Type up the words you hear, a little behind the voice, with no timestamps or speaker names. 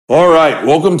All right,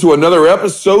 welcome to another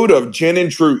episode of Gin and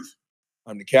Truth.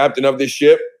 I'm the captain of this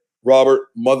ship, Robert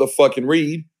motherfucking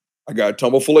Reed. I got a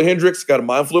tumble full of Hendrix, got a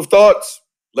mind full of thoughts.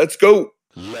 Let's go.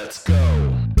 Let's go.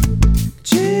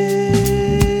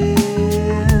 Gin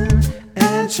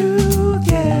and Truth,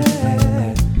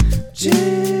 yeah. Gin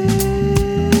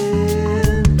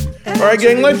and All right,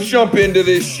 gang, let's jump into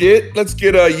this shit. Let's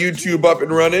get YouTube up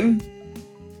and running.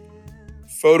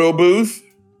 Photo booth.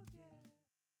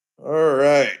 All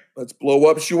right, let's blow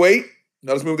up Shuate.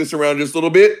 Now let's move this around just a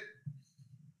little bit.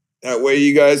 That way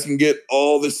you guys can get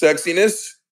all the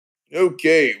sexiness.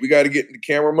 Okay, we got to get into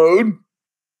camera mode.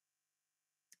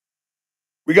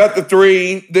 We got the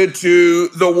 3, the 2,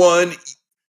 the 1.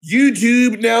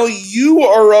 YouTube, now you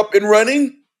are up and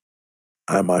running.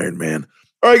 I'm Iron Man.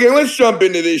 All right, gang, let's jump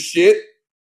into this shit.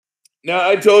 Now,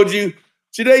 I told you,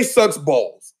 today sucks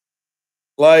balls.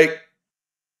 Like,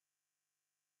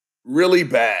 really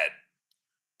bad.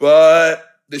 But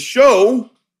the show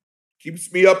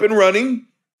keeps me up and running,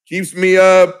 keeps me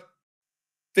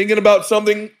thinking about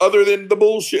something other than the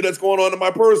bullshit that's going on in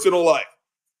my personal life.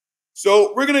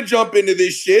 So we're going to jump into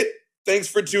this shit. Thanks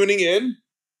for tuning in.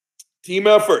 Team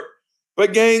effort.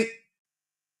 But gang,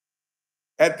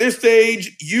 at this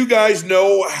stage, you guys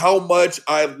know how much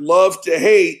I love to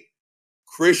hate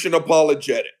Christian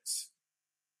apologetics.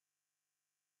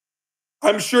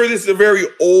 I'm sure this is a very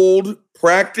old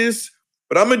practice,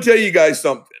 but I'm going to tell you guys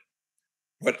something.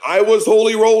 When I was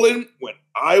holy rolling, when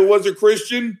I was a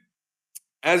Christian,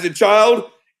 as a child,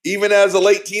 even as a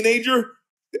late teenager,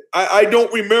 I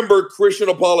don't remember Christian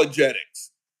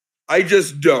apologetics. I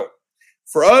just don't.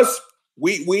 For us,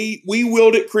 we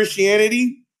wielded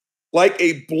Christianity like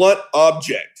a blunt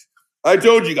object. I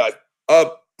told you guys,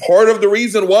 part of the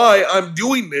reason why I'm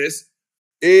doing this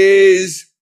is,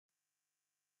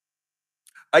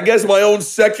 I guess, my own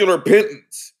secular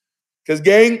penance. Because,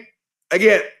 gang,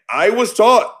 again, I was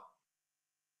taught,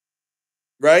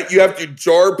 right? You have to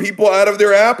jar people out of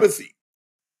their apathy,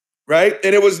 right?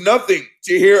 And it was nothing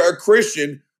to hear a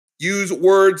Christian use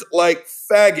words like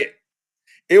faggot.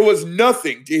 It was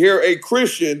nothing to hear a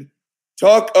Christian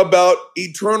talk about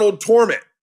eternal torment.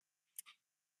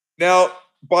 Now,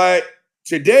 by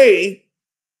today,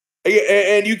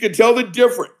 and you can tell the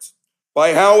difference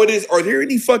by how it is. Are there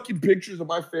any fucking pictures of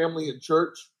my family in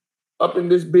church up in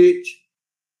this bitch?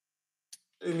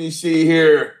 Let me see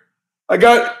here. I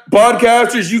got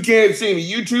podcasters, you can't see me.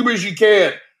 YouTubers, you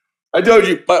can. I told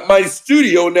you, my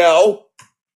studio now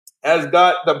has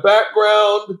got the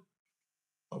background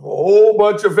of a whole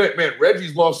bunch of it. Man,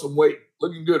 Reggie's lost some weight.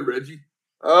 Looking good, Reggie.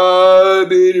 So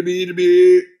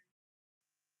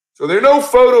there are no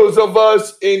photos of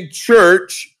us in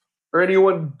church or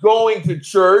anyone going to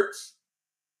church.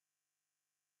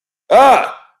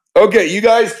 Okay, you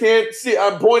guys can't see.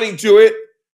 I'm pointing to it.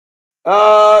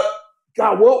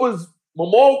 God, what was,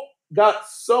 Mama got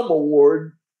some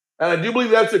award, and I do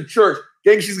believe that's a church.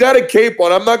 Gang, she's got a cape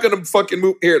on. I'm not going to fucking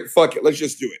move. Here, fuck it. Let's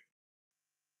just do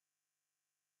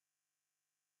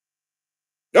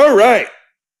it. All right.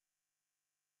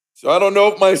 So I don't know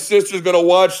if my sister's going to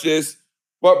watch this,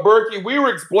 but Berkey, we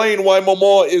were explaining why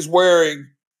Mama is wearing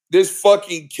this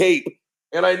fucking cape.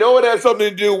 And I know it has something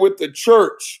to do with the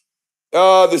church.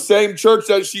 The same church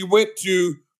that she went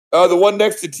to, the one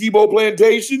next to Tebow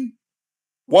Plantation.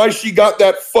 Why she got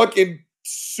that fucking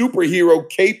superhero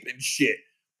cape and shit.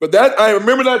 But that, I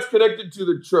remember that's connected to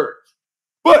the church.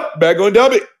 But back on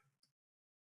topic.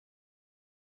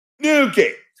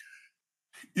 Okay.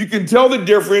 You can tell the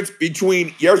difference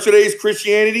between yesterday's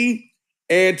Christianity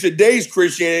and today's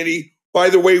Christianity by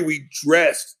the way we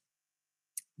dressed.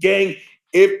 Gang,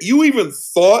 if you even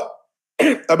thought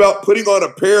about putting on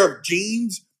a pair of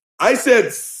jeans, I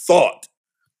said thought,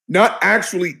 not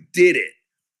actually did it.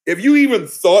 If you even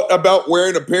thought about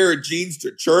wearing a pair of jeans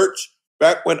to church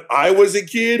back when I was a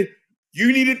kid,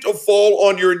 you needed to fall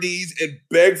on your knees and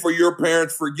beg for your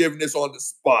parents' forgiveness on the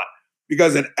spot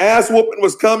because an ass whooping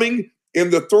was coming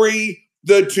in the 3,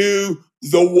 the 2,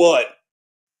 the 1.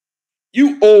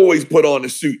 You always put on a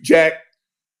suit, Jack.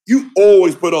 You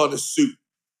always put on a suit.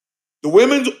 The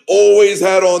women's always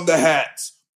had on the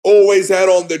hats, always had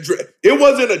on the dress. It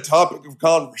wasn't a topic of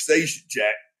conversation,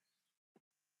 Jack.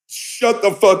 Shut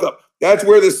the fuck up. That's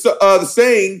where the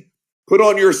saying, put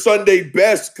on your Sunday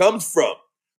best, comes from.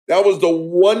 That was the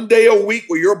one day a week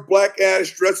where your black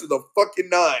ass dresses the fucking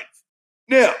nines.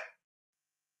 Now,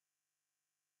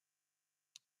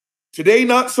 today,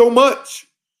 not so much.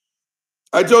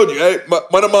 I told you, I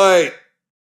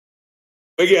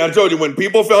told you, when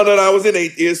people found out I was an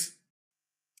atheist,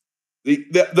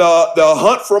 the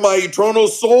hunt for my eternal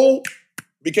soul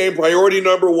became priority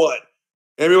number 1.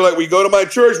 And people were like, we go to my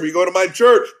church.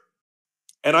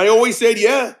 And I always said,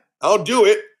 yeah, I'll do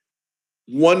it.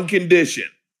 One condition.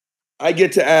 I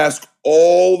get to ask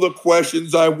all the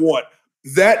questions I want.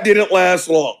 That didn't last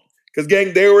long. Because,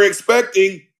 gang, they were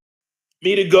expecting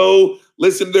me to go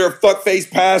listen to their fuckface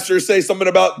pastor say something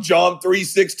about John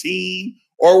 3:16,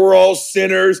 or we're all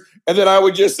sinners. And then I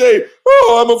would just say,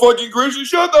 oh, I'm a fucking Christian.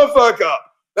 Shut the fuck up.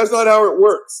 That's not how it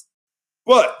works.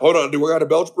 But, hold on, do we got a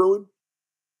belch brewing?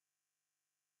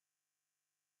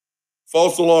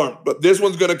 False alarm. But this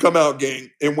one's going to come out,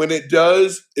 gang. And when it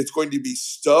does, it's going to be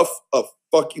stuff of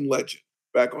fucking legend.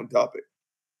 Back on topic.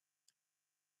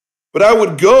 But I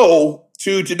would go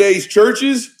to today's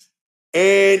churches,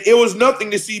 and it was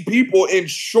nothing to see people in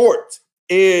shorts,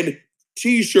 in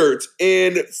t-shirts,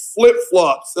 and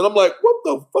flip-flops. And I'm like, what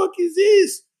the fuck is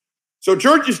this? So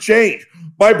churches change.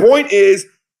 My point is,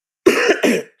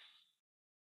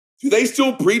 do they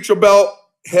still preach about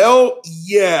hell?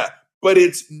 Yeah, but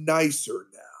it's nicer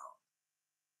now.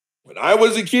 When I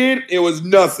was a kid, it was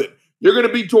nothing. You're going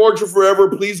to be tortured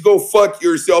forever. Please go fuck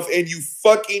yourself. And you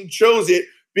fucking chose it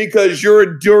because you're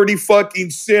a dirty fucking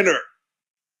sinner.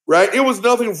 Right? It was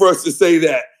nothing for us to say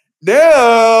that.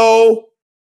 Now,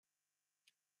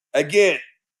 again,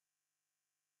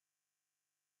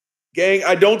 gang,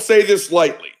 I don't say this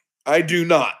lightly. I do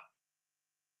not.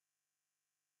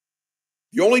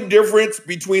 The only difference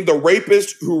between the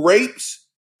rapist who rapes,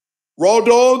 raw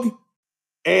dog,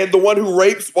 and the one who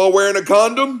rapes while wearing a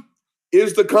condom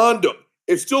is the condom.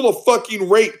 It's still a fucking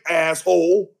rape,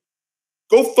 asshole.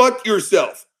 Go fuck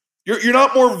yourself. You're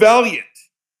not more valiant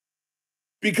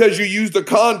because you used a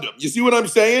condom. You see what I'm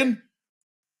saying?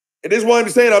 And this is why I'm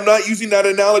saying I'm not using that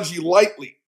analogy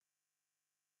lightly.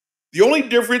 The only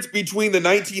difference between the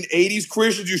 1980s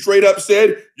Christians who straight up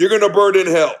said, you're going to burn in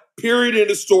hell, period, in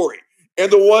the story,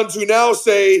 and the ones who now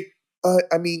say, I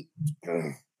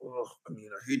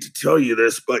hate to tell you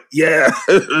this, but yeah,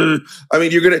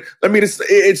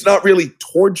 it's not really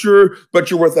torture,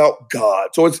 but you're without God.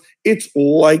 So it's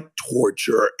like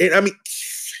torture. And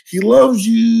he loves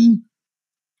you.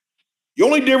 The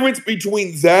only difference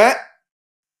between that,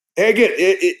 and again,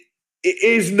 it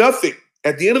is nothing.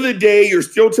 At the end of the day, you're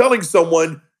still telling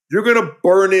someone you're going to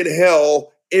burn in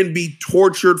hell and be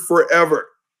tortured forever.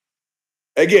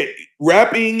 Again,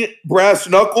 wrapping brass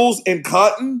knuckles in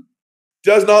cotton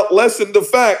does not lessen the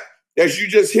fact that you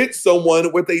just hit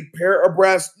someone with a pair of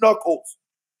brass knuckles.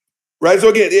 Right? So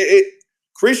again,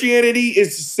 Christianity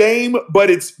is the same,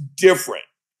 but it's different.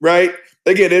 Right?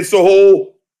 Again, it's the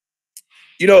whole,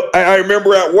 I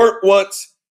remember at work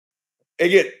once,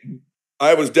 again,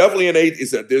 I was definitely an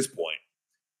atheist at this point.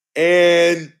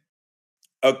 And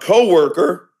a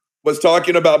coworker was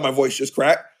talking about, my voice just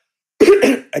cracked.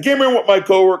 I can't remember what my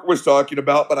coworker was talking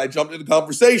about, but I jumped into the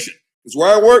conversation. It's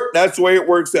where I work. That's the way it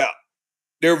works out.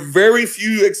 There are very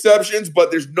few exceptions,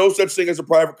 but there's no such thing as a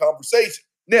private conversation.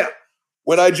 Now,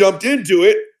 when I jumped into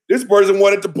it, this person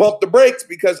wanted to pump the brakes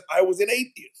because I was an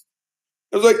atheist.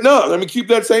 I was like, no, let me keep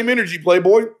that same energy,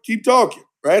 Playboy. Keep talking,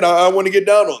 right? I want to get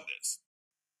down on this.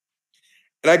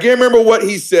 And I can't remember what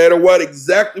he said or what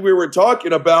exactly we were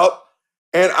talking about.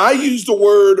 And I used the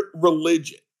word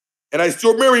religion. And I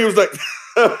still remember he was like,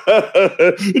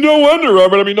 no wonder,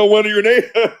 Robert. No wonder your name.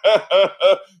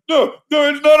 No,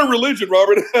 it's not a religion,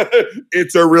 Robert.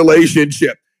 It's a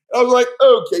relationship. I was like,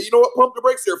 okay, you know what? Pump the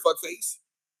brakes there, fuckface.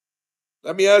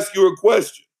 Let me ask you a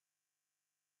question.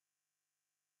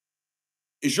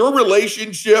 Is your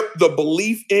relationship the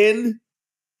belief in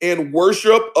and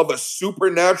worship of a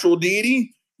supernatural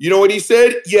deity? You know what he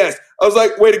said? Yes. I was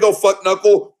like, way to go, fuck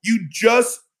knuckle. You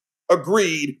just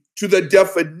agreed to the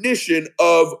definition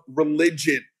of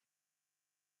religion.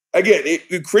 Again,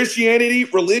 Christianity,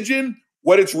 religion,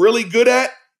 what it's really good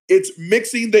at, it's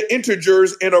mixing the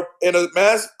integers in a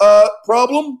math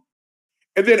problem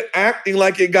and then acting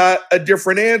like it got a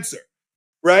different answer,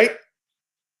 right?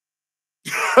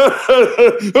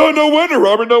 Oh, no wonder,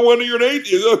 Robert. No wonder you're an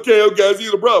atheist. Okay, I see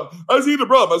the problem.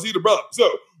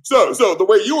 So the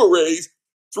way you were raised,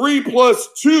 3 +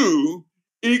 2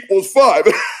 = 5.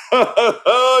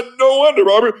 No wonder,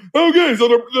 Robert. Okay, so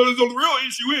the real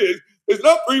issue is, it's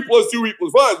not 3 + 2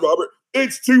 = 5, Robert.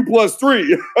 It's 2 +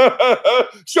 3.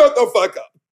 Shut the fuck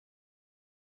up.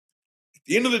 At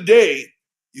the end of the day,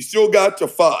 you still got to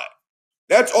 5.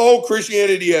 That's all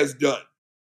Christianity has done.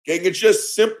 Okay, it's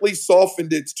just simply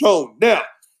softened its tone. Now,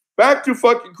 back to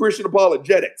fucking Christian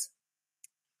apologetics.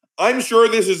 I'm sure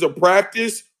this is a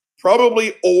practice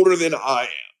probably older than I am.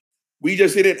 We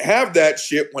just didn't have that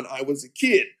shit when I was a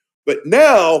kid. But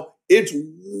now it's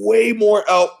way more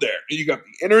out there. And you got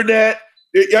the internet.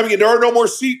 There are no more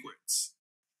secrets.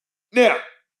 Now,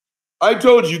 I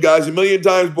told you guys a million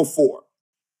times before.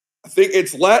 I think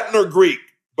it's Latin or Greek,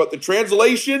 but the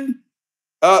translation,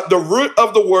 the root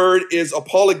of the word is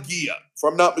apologia, if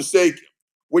I'm not mistaken,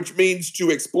 which means to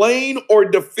explain or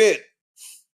defend.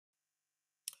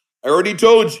 I already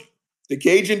told you. The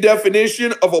Cajun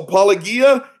definition of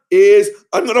apologia is,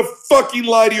 I'm going to fucking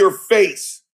lie to your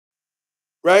face.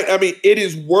 Right? I mean, it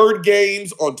is word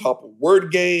games on top of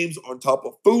word games, on top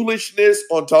of foolishness,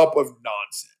 on top of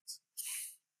nonsense.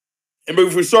 And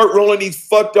if we start rolling these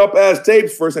fucked up ass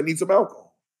tapes, first I need some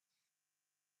alcohol.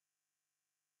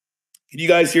 Can you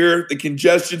guys hear the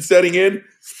congestion setting in?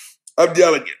 I'm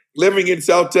telling you, living in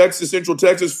South Texas, Central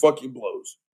Texas fucking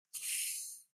blows.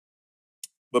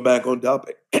 But back on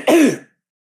topic.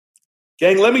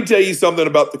 Gang, let me tell you something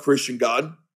about the Christian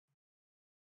God.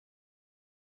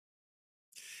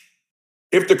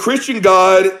 If the Christian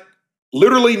God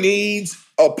literally needs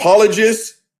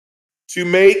apologists to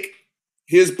make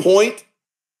his point,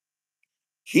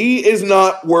 he is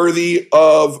not worthy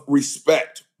of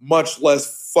respect, much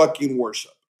less fucking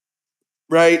worship.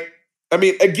 Right? I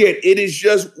mean, again, it is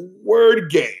just word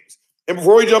games. And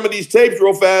before we jump in these tapes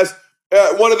real fast,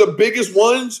 one of the biggest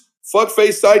ones,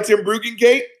 fuckface Cy Tim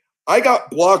Bruggencate, I got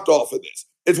blocked off of this.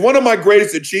 It's one of my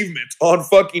greatest achievements on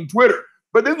fucking Twitter.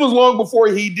 But this was long before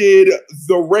he did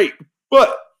the rape.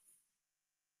 But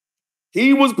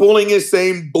he was pulling his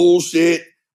same bullshit.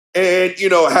 And, you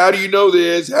know, how do you know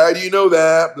this? How do you know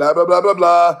that? Blah, blah, blah, blah,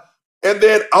 blah. And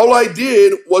then all I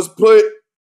did was put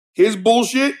his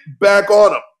bullshit back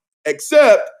on him.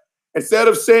 Except instead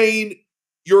of saying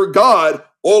you're God,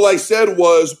 all I said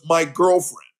was my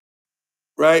girlfriend.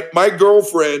 Right? My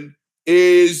girlfriend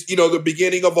is, you know, the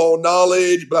beginning of all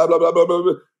knowledge, blah, blah, blah, blah, blah,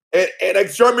 blah. And I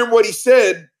can't remember what he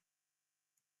said.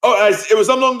 Oh, it was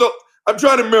something along the, I'm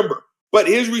trying to remember. But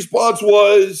his response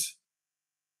was,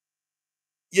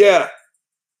 yeah,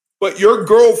 but your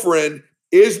girlfriend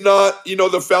is not, you know,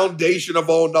 the foundation of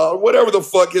all knowledge, whatever the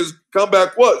fuck his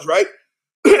comeback was, right?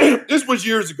 This was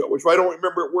years ago, which I don't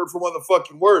remember it word for one of the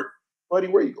fucking word. Buddy,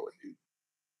 where you going,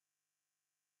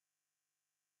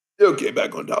 dude? Okay,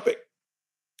 back on topic.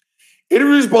 His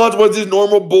response was this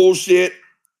normal bullshit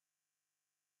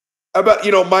about,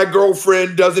 you know, my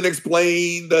girlfriend doesn't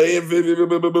explain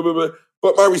the,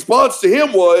 but my response to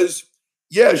him was,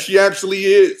 yeah, she actually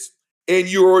is. And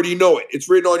you already know it. It's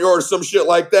written on yours, some shit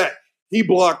like that. He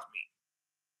blocked me.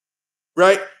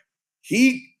 Right?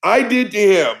 I did to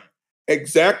him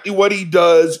exactly what he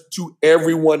does to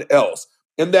everyone else.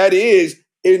 And that is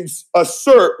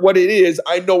assert what it is.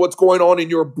 I know what's going on in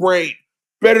your brain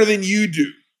better than you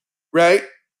do. Right?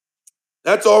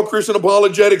 That's all Christian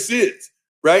apologetics is.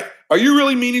 Right? Are you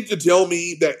really meaning to tell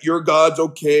me that your God's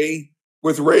okay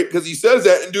with rape? Because he says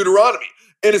that in Deuteronomy.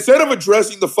 And instead of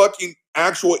addressing the fucking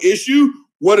actual issue,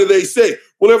 what do they say?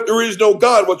 Well, if there is no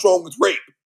God, what's wrong with rape?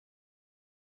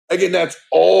 Again, that's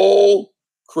all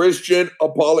Christian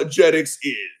apologetics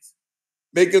is.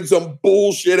 Making some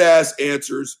bullshit ass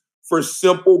answers for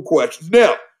simple questions.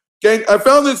 Now, gang, I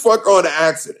found this fucker on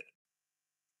accident.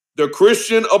 The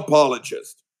Christian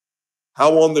apologist.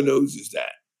 How on the nose is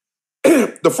that?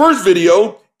 The first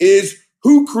video is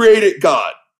who created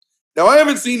God? Now, I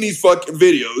haven't seen these fucking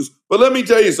videos, but let me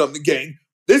tell you something, gang.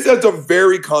 This is a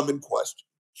very common question.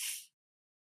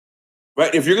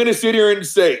 Right? If you're going to sit here and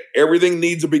say everything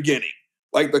needs a beginning,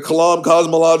 like the Kalam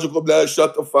cosmological, blah,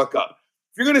 shut the fuck up.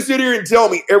 If you're going to sit here and tell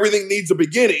me everything needs a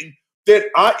beginning, then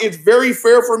it's very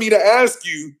fair for me to ask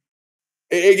you,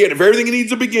 again, if everything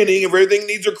needs a beginning, if everything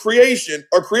needs a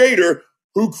creator,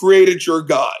 who created your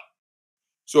God?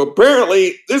 So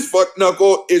apparently, this fuck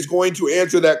knuckle is going to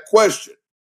answer that question.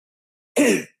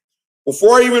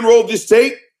 Before I even roll this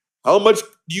tape, how much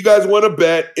do you guys want to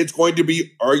bet it's going to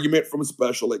be argument from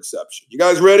special exception? You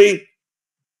guys ready?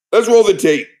 Let's roll the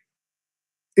tape.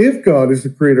 If God is the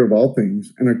creator of all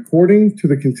things, and according to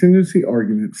the contingency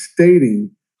argument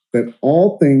stating that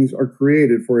all things are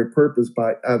created for a purpose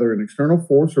by either an external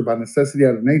force or by necessity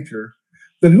out of nature,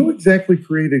 then who exactly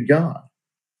created God?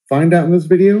 Find out in this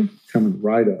video, coming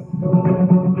right up.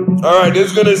 All right, this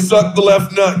is going to suck the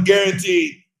left nut,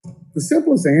 guaranteed. The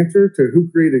simplest answer to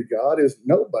who created God is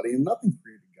nobody and nothing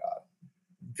created God.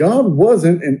 God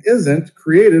wasn't and isn't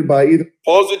created by either.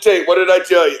 Pause the tape. What did I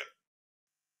tell you?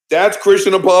 That's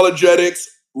Christian apologetics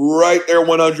right there,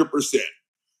 100%.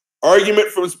 Argument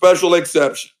from special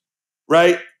exception,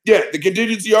 right? Yeah, the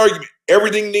contingency argument.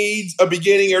 Everything needs a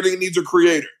beginning. Everything needs a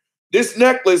creator. This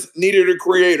necklace needed a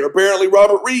creator. Apparently,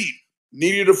 Robert Reed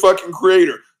needed a fucking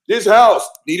creator. This house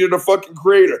needed a fucking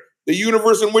creator. The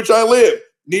universe in which I live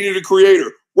needed a creator.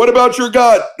 What about your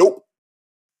God? Nope.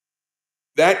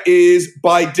 That is,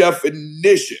 by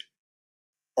definition,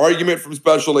 argument from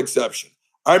special exception.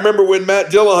 I remember when Matt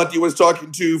Dillahunty was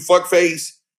talking to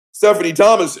fuckface Stephanie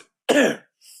Thomason, and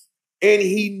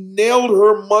he nailed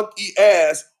her monkey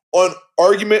ass on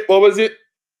argument, what was it?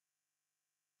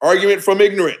 Argument from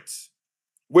ignorance,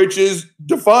 which is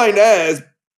defined as,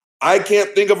 I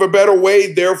can't think of a better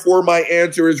way, therefore my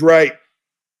answer is right.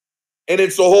 And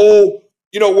it's the whole,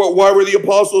 why were the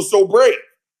apostles so brave?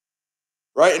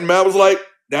 Right? And Matt was like,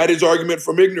 that is argument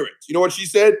from ignorance. You know what she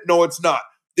said? No, it's not.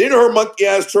 Then her monkey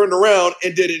ass turned around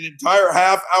and did an entire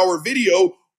half-hour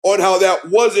video on how that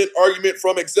wasn't argument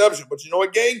from exception. But you know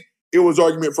what, gang? It was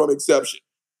argument from exception.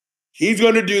 He's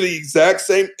going to do the exact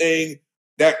same thing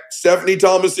that Stephanie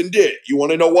Thomason did. You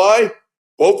want to know why?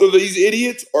 Both of these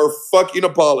idiots are fucking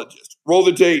apologists. Roll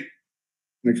the tape.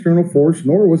 An external force,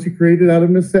 nor was he created out of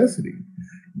necessity.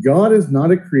 God is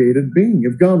not a created being.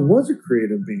 If God was a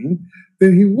created being,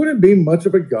 then he wouldn't be much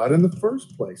of a God in the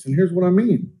first place. And here's what I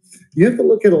mean. You have to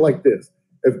look at it like this.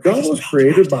 If God was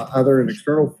created by either an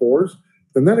external force,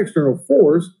 then that external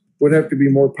force would have to be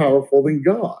more powerful than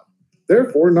God,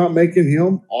 therefore not making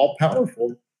him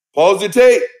all-powerful. Pause the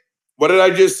tape. What did I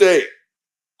just say?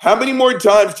 How many more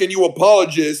times can you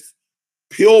apologists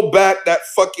peel back that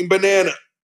fucking banana?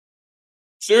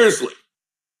 Seriously.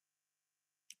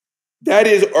 That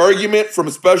is argument from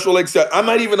special exception. I'm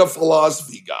not even a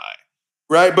philosophy guy,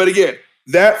 right? But again,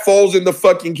 that falls in the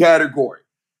fucking category.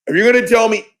 If you're going to tell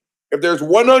me if there's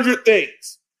 100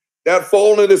 things that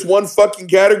fall into this one fucking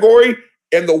category,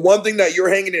 and the one thing that you're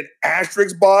hanging an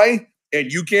asterisk by,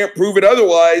 and you can't prove it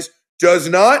otherwise, does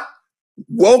not,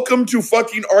 welcome to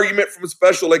fucking argument from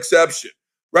special exception,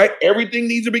 right? Everything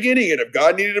needs a beginning, and if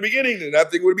God needed a beginning, then that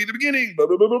thing would be the beginning. Blah,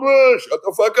 blah, blah, blah, blah. Shut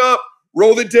the fuck up.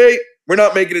 Roll the tape. We're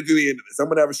not making it through the end of this. I'm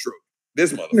going to have a stroke.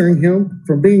 This motherfucker. Hindering him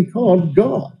from being called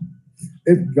God.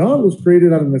 If God was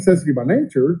created out of necessity by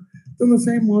nature, then the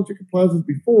same logic applies as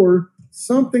before.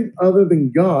 Something other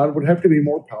than God would have to be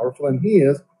more powerful than he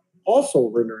is, also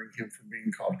rendering him from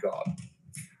being called God.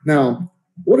 Now,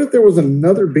 what if there was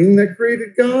another being that created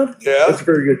God? Yeah. That's a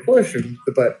very good question,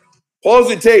 but pause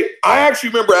the tape. I actually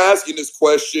remember asking this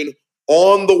question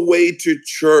on the way to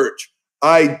church.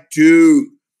 I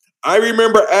do. I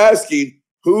remember asking,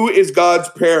 who is God's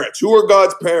parents? Who are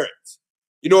God's parents?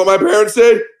 You know what my parents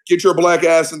said? Get your black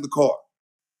ass in the car.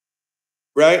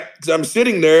 Right? Because I'm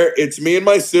sitting there. It's me and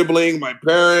my sibling, my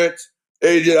parents.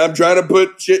 I'm trying to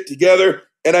put shit together.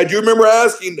 And I do remember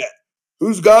asking that.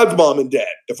 Who's God's mom and dad?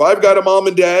 If I've got a mom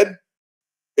and dad,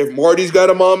 if Marty's got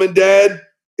a mom and dad,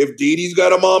 if Dee Dee's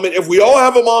got a mom and if we all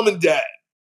have a mom and dad.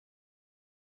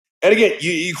 And again,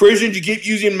 you Christians, you keep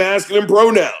using masculine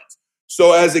pronouns.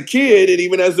 So as a kid and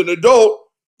even as an adult,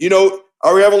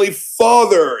 our Heavenly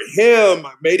Father, him,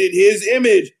 I made it his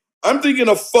image. I'm thinking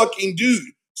a fucking dude.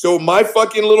 So my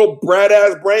fucking little brat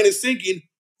ass brain is thinking,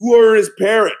 who are his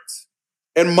parents?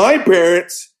 And my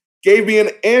parents gave me an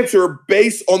answer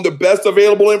based on the best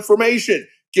available information.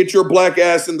 Get your black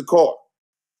ass in the car,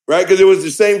 right? Because it was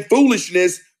the same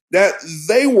foolishness that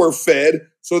they were fed.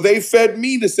 So they fed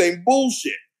me the same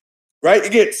bullshit, right?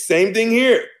 Again, same thing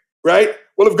here, right?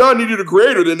 Well, if God needed a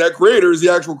creator, then that creator is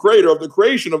the actual creator of the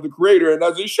creation of the creator. And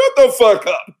I said, shut the fuck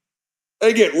up.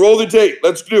 And again, roll the tape.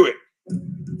 Let's do it.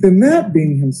 Then that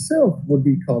being himself would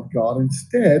be called God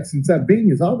instead, since that being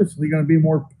is obviously going to be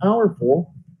more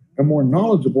powerful and more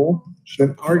knowledgeable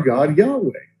than our God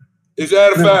Yahweh. Is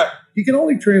that a fact? You can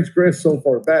only transgress so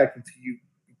far back until you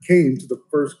came to the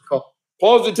first call.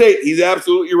 Pause the tape. He's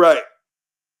absolutely right.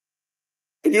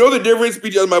 And you know the difference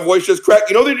between, my voice just cracked,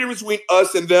 you know the difference between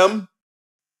us and them?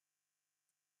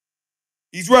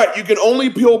 He's right. You can only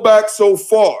peel back so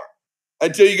far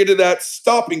until you get to that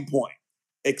stopping point.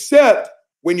 Except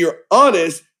when you're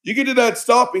honest, you get to that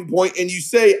stopping point and you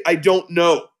say, I don't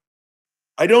know.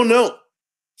 I don't know.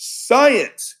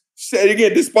 Science said,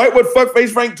 again, despite what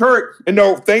fuckface Frank Turk, and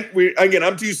no, again,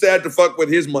 I'm too sad to fuck with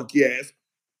his monkey ass.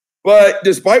 But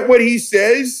despite what he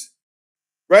says,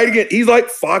 right, again, he's like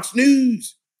Fox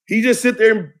News. He just sit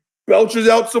there and belches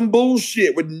out some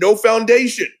bullshit with no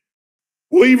foundation.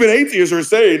 Well, even atheists are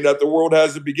saying that the world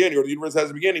has a beginning or the universe has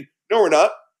a beginning. No, we're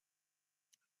not.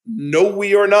 No,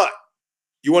 we are not.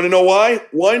 You want to know why?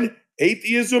 One,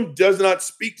 atheism does not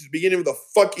speak to the beginning of the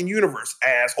fucking universe,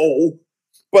 asshole.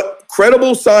 But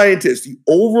credible scientists, the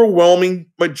overwhelming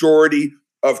majority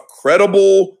of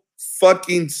credible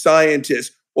fucking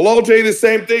scientists will all tell you the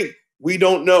same thing. We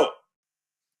don't know.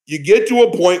 You get to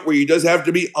a point where you just have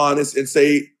to be honest and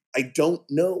say, I don't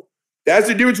know. That's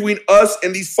the difference between us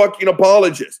and these fucking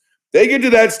apologists. They get to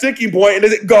that sticking point and they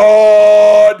say,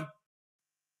 God.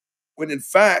 When in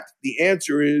fact, the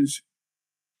answer is,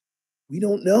 we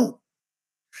don't know.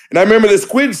 And I remember the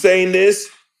Squid saying this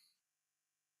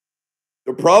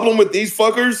The problem with these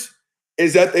fuckers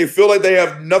is that they feel like they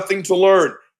have nothing to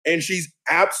learn. And she's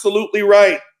absolutely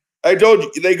right. I told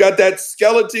you, they got that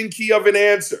skeleton key of an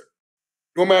answer.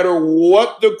 No matter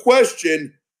what the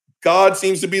question, God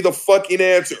seems to be the fucking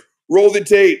answer. Roll the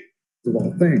tape. Of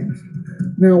all things.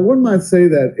 Now, one might say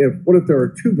that what if there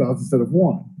are two gods instead of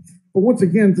one? But once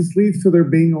again, this leads to there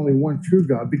being only one true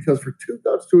God, because for two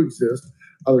gods to exist,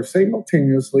 either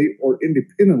simultaneously or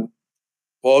independently.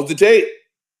 Pause the tape.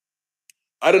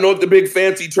 I don't know what the big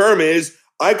fancy term is.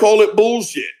 I call it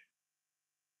bullshit.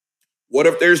 What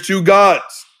if there's two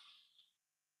gods?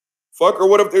 Fucker,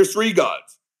 what if there's three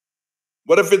gods?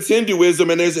 What if it's Hinduism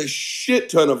and there's a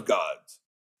shit ton of gods?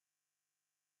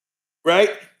 Right?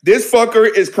 This fucker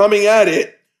is coming at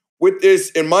it with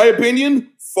this, in my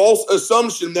opinion, false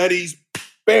assumption that he's,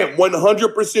 bam,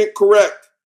 100% correct.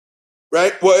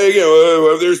 Right? Well,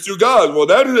 if there's two gods, well,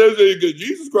 that is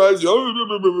Jesus Christ.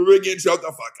 Again, shut the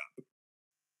fuck up.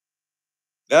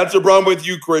 That's the problem with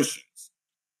you Christians.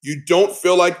 You don't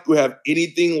feel like you have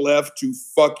anything left to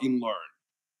fucking learn.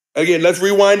 Again, let's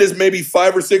rewind this maybe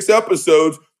 5 or 6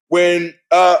 episodes when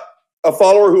a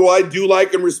follower who I do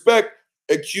like and respect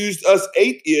accused us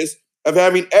atheists of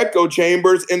having echo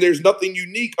chambers and there's nothing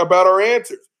unique about our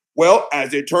answers. Well,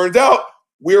 as it turns out,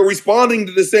 we're responding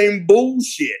to the same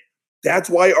bullshit. That's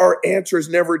why our answers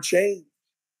never change.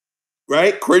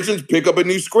 Right? Christians pick up a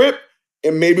new script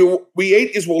and maybe we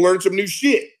atheists will learn some new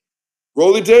shit.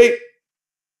 Roll the tape.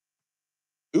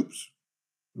 Oops.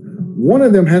 One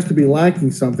of them has to be lacking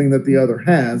something that the other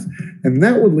has, and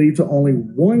that would lead to only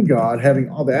one God having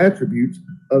all the attributes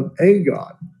of a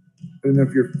God. And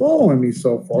if you're following me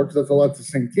so far, because that's a lot to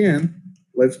sink in,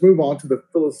 let's move on to the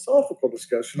philosophical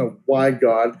discussion of why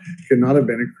God could not have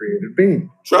been a created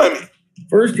being. Try me.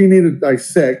 First, you need to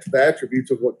dissect the attributes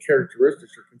of what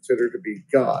characteristics are considered to be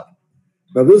God.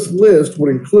 Now, this list would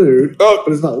include, but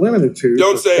is not limited to,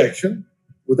 perfection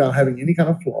without having any kind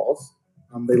of flaws.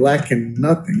 They lack in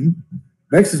nothing.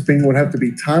 Next is being would have to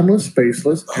be timeless,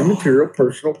 spaceless, immaterial,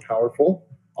 personal, powerful,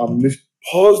 omniscient.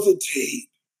 Pause the tape.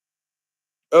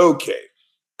 Okay.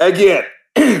 Again,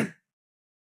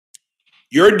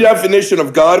 your definition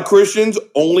of God, Christians,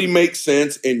 only makes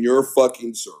sense in your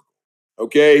fucking circle.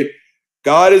 Okay?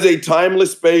 God is a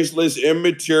timeless, spaceless,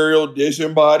 immaterial,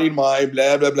 disembodied mind,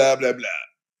 blah, blah, blah, blah, blah.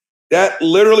 That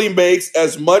literally makes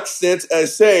as much sense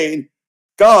as saying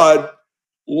God,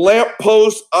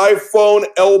 lamppost, iPhone,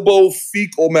 elbow,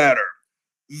 fecal matter.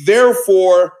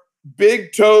 Therefore,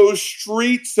 big toes,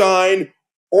 street sign,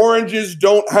 oranges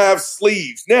don't have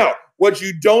sleeves. Now, what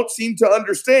you don't seem to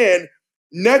understand,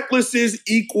 necklaces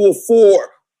equal 4,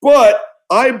 but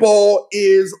eyeball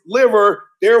is liver,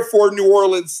 therefore New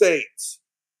Orleans Saints.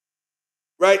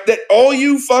 Right? That all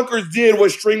you fuckers did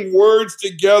was string words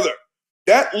together.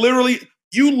 That literally,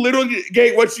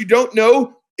 what you don't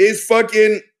know is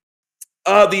fucking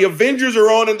the Avengers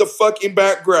are on in the fucking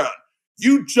background.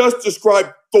 You just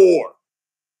described Thor.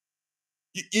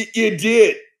 You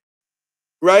did.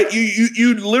 Right?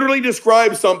 You literally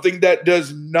described something that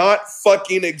does not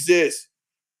fucking exist.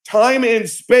 Time and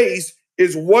space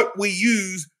is what we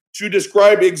use to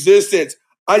describe existence.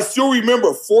 I still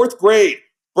remember 4th grade.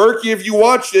 Berkey, if you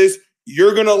watch this,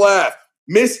 you're going to laugh.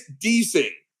 Miss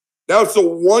Deasing. That's the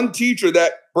one teacher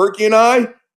that Berkey and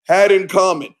I had in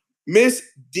common. Miss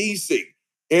Deasing.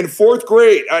 In 4th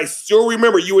grade, I still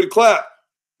remember you would clap.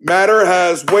 Matter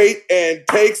has weight and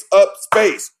takes up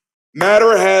space.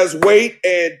 Matter has weight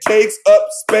and takes up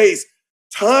space.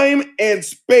 Time and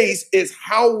space is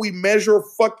how we measure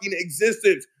fucking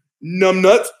existence,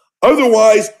 numbnuts.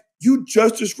 Otherwise, you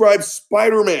just described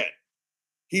Spider-Man.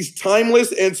 He's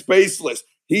timeless and spaceless.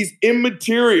 He's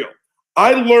immaterial.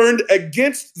 I learned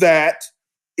against that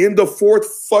in the 4th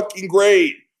fucking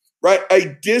grade, right?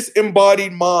 A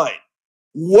disembodied mind.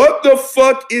 What the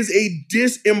fuck is a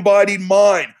disembodied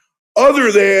mind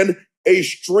other than a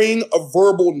string of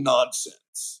verbal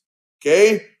nonsense?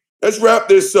 Okay? Let's wrap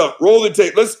this up. Roll the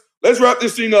tape. Let's wrap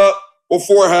this thing up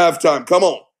before halftime. Come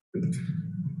on.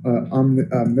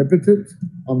 Omnipotent,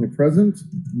 omnipresent,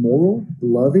 moral,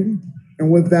 loving,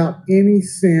 and without any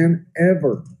sin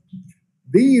ever.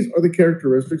 These are the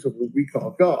characteristics of what we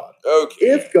call God. Okay.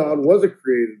 If God was a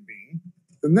created being,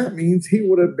 then that means he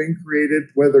would have been created,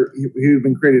 whether he would have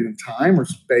been created in time or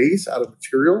space out of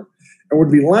material, and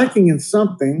would be lacking in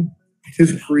something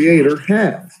his creator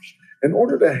has. In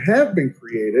order to have been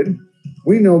created,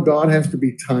 we know God has to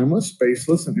be timeless,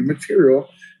 spaceless, and immaterial,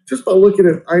 just by looking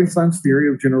at Einstein's theory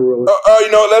of general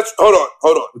let's hold on.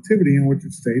 Relativity, in which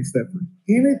it states that for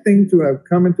anything to have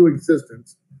come into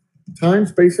existence, time,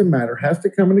 space, and matter has to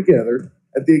come together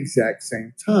at the exact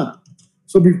same time.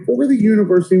 So before the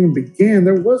universe even began,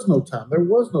 there was no time, there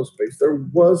was no space, there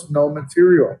was no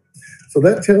material. So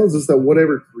that tells us that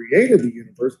whatever created the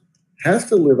universe has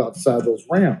to live outside those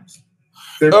realms.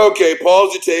 Okay,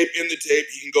 pause the tape, in the tape.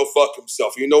 He can go fuck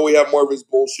himself. You know we have more of his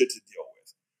bullshit to deal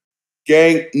with.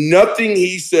 Gang, nothing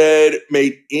he said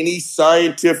made any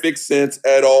scientific sense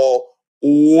at all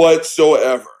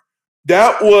whatsoever.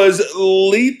 That was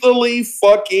lethally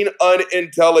fucking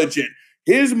unintelligent.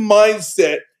 His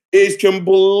mindset is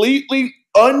completely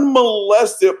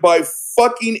unmolested by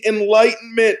fucking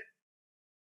enlightenment.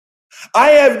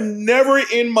 I have never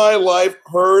in my life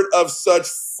heard of such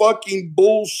fucking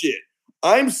bullshit.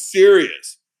 I'm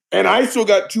serious. And I still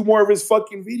got 2 more of his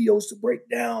fucking videos to break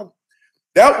down.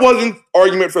 That wasn't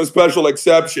argument for special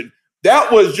exception.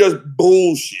 That was just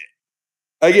bullshit.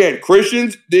 Again,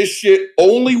 Christians, this shit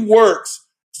only works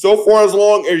so far as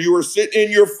long as you are sitting in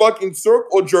your fucking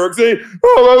circle jerk saying,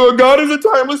 oh, God is a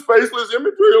timeless, spaceless,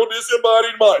 immaterial,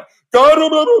 disembodied mind. God,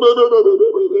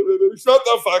 shut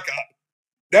the fuck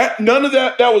up. None of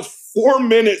that was 4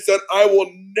 minutes that I will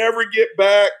never get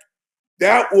back.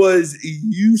 That was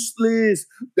useless.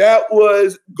 That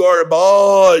was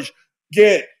garbage.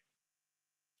 Again,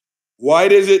 why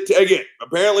does it, again,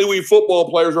 apparently we football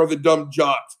players are the dumb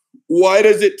jocks. Why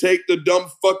does it take the dumb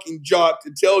fucking jock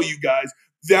to tell you guys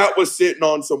that was sitting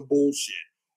on some bullshit?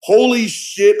 Holy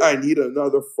shit, I need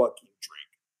another fucking drink.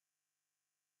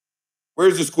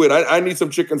 Where's the squid? I need some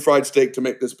chicken fried steak to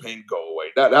make this pain go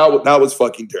away. That was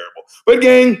fucking terrible. But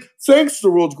gang, thanks to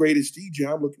the world's greatest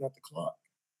DJ, I'm looking at the clock.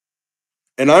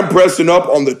 And I'm pressing up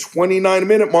on the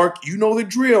 29-minute mark. You know the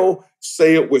drill.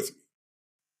 Say it with me.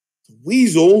 The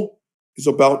weasel is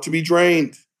about to be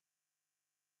drained.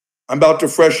 I'm about to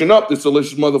freshen up this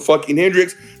delicious motherfucking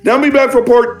Hendrix. Now I'll be back for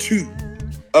part 2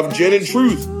 of Gin and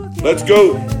Truth. Let's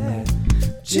go.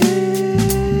 Gin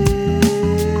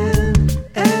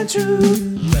and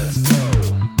Truth. Let's go.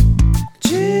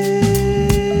 Gin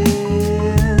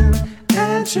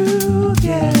and Truth,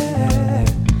 yeah.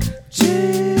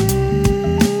 Gin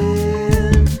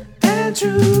and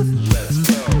Truth. Let's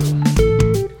go.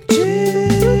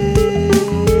 Gin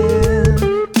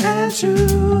and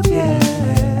Truth, yeah.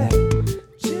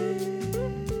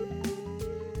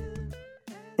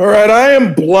 All right, I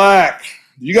am black.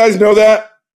 You guys know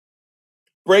that?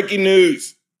 Breaking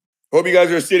news. Hope you guys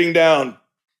are sitting down.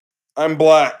 I'm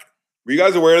black. Were you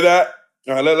guys aware of that?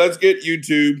 All right, let's get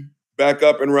YouTube back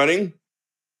up and running.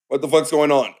 What the fuck's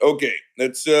going on? Okay,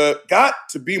 let's got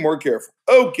to be more careful.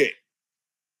 Okay.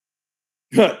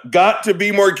 Got to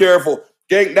be more careful.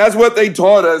 Gang, that's what they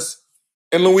taught us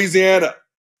in Louisiana.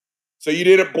 So you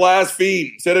didn't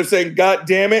blaspheme. Instead of saying, God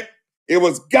damn it, it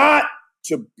was got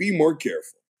to be more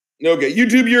careful. Okay,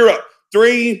 YouTube, you're up.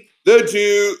 3, the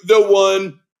 2, the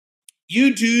 1.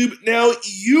 YouTube, now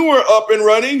you are up and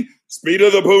running. Speed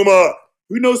of the Puma.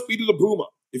 Who knows Speed of the Puma?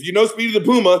 If you know Speed of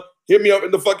the Puma, hit me up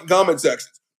in the fucking comment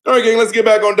sections. All right, gang, let's get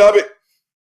back on topic.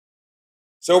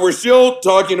 So we're still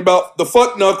talking about the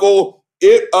fuck knuckle,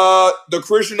 the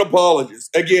Christian apologist.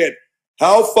 Again,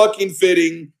 how fucking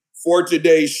fitting for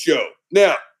today's show.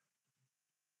 Now,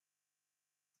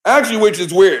 actually, which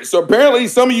is weird. So apparently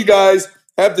some of you guys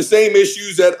have the same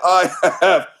issues that I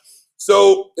have.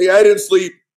 So I didn't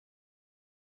sleep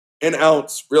an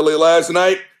ounce really last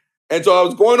night. And so I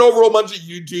was going over a bunch of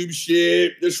YouTube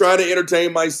shit, just trying to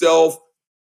entertain myself.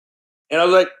 And I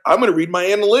was like, I'm going to read my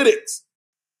analytics.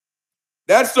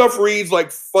 That stuff reads like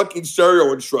fucking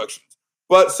stereo instructions.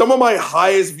 But some of my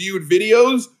highest viewed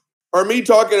videos are me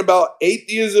talking about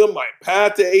atheism, my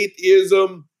path to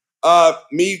atheism,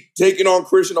 me taking on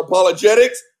Christian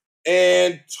apologetics,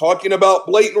 and talking about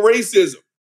blatant racism.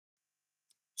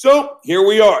 So here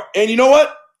we are. And you know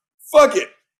what? Fuck it.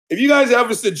 If you guys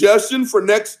have a suggestion for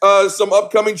next some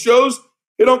upcoming shows,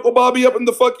 hit Uncle Bobby up in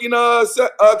the fucking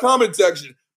comment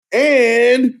section.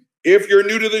 And if you're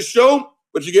new to this show,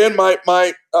 which again,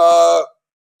 my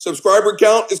subscriber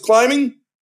count is climbing,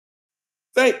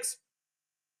 thanks.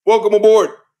 Welcome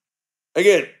aboard.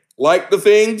 Again, like the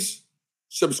things,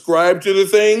 subscribe to the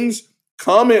things,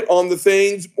 comment on the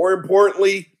things, more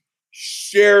importantly,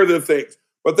 share the things.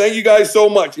 But thank you guys so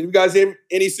much. If you guys have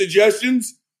any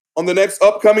suggestions on the next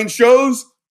upcoming shows,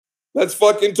 let's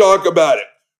fucking talk about it.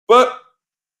 But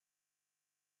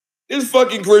this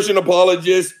fucking Christian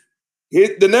apologist,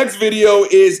 the next video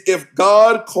is if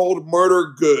God called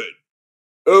murder good.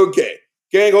 Okay,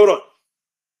 gang, hold on.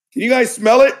 Can you guys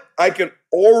smell it? I can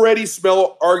already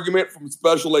smell argument from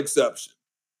special exception.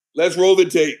 Let's roll the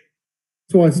tape.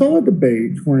 So I saw a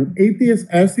debate where an atheist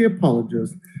asked the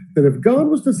apologist that if God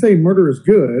was to say murder is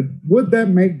good, would that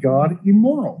make God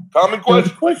immoral? Common Now, question.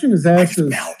 the question is asked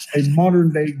as a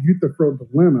modern-day Euthyphro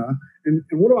dilemma. And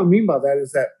what do I mean by that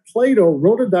is that Plato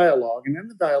wrote a dialogue, and in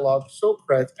the dialogue,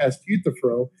 Socrates asked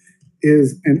Euthyphro,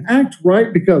 is an act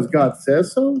right because God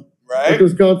says so? Or Right?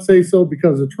 does God say so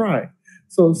because it's right?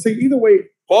 So, see, either way,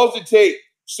 Pause the tape.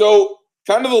 So,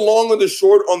 kind of the long and the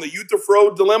short on the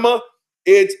Euthyphro dilemma,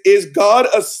 is God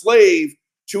a slave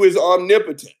to his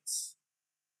omnipotence?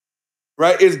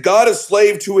 Right? Is God a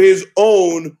slave to his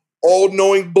own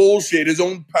all-knowing bullshit, his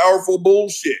own powerful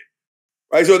bullshit?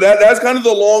 Right? So that's kind of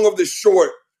the long of the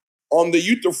short on the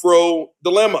Euthyphro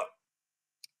dilemma.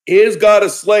 Is God a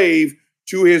slave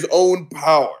to his own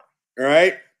power? All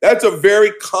right? That's a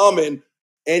very common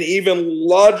and even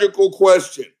logical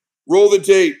question. Roll the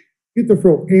tape.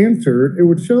 Euthyphro answered, it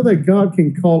would show that God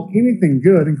can call anything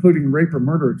good, including rape or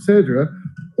murder, etc.,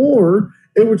 or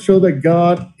it would show that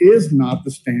God is not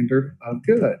the standard of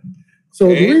good. So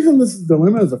Okay. the reason this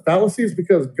dilemma is a fallacy is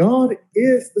because God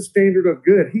is the standard of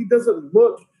good. He doesn't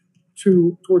look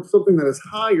towards something that is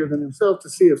higher than himself to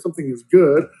see if something is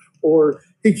good, or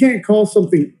he can't call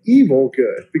something evil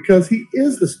good because he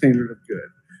is the standard of good.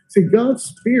 See, God's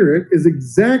spirit is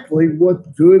exactly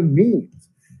what good means.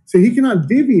 So he cannot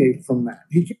deviate from that.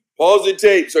 Pause the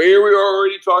tape. So here we are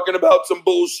already talking about some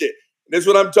bullshit. And this is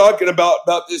what I'm talking about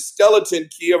this skeleton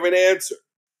key of an answer.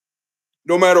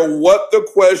 No matter what the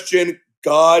question,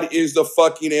 God is the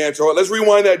fucking answer. Let's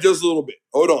rewind that just a little bit.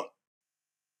 Hold on.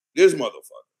 This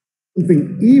motherfucker.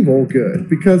 Something evil good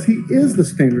because he is the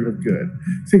standard of good.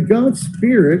 See, God's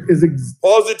spirit is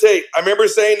Pause the tape. I remember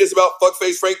saying this about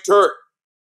fuckface Frank Turk.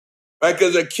 Right?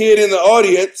 Because a kid in the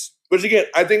audience, which again,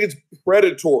 I think it's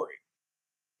predatory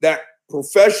that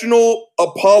professional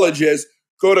apologists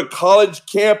go to college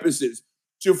campuses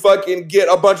to fucking get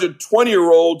a bunch of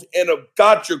 20-year-olds in a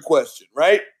gotcha question,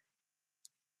 right?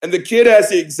 And the kid asked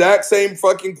the exact same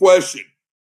fucking question.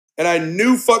 And I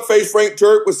knew fuckface Frank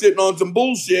Turk was sitting on some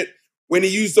bullshit when he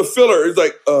used the filler. It's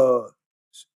like,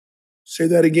 say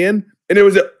that again? And it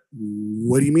was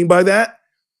what do you mean by that?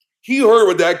 He heard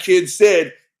what that kid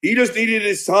said. He just needed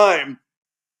his time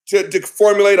to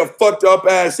formulate a fucked up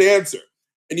ass answer.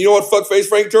 And you know what fuckface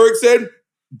Frank Turek said?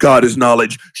 God is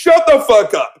knowledge. Shut the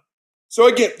fuck up. So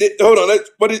again, hold on.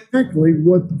 That's what it exactly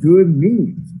what good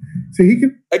means. So he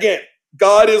can again.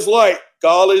 God is light.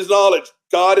 God is knowledge.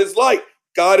 God is light.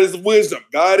 God is wisdom.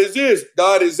 God is this.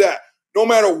 God is that. No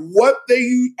matter what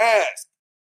they ask,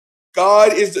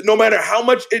 God is. No matter how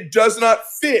much it does not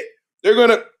fit, they're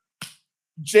gonna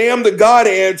jam the God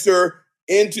answer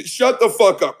into. Shut the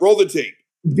fuck up. Roll the tape.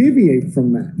 deviate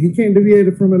from that. He can't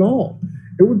deviate from it all.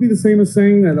 It would be the same as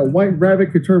saying that a white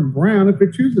rabbit could turn brown if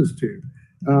it chooses to.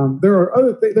 There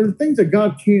are there are things that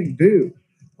God can't do.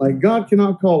 Like God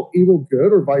cannot call evil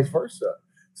good or vice versa.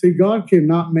 See, God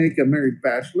cannot make a married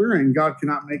bachelor and God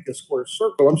cannot make a square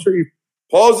circle. I'm sure you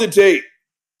Pause the tape.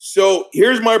 So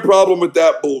here's my problem with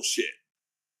that bullshit.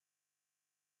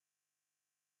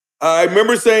 I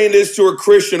remember saying this to a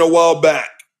Christian a while back,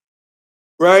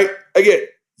 right? Again,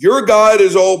 your God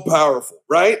is all powerful,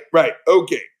 right? Right.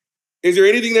 Okay. Is there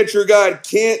anything that your God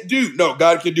can't do? No,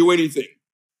 God can do anything.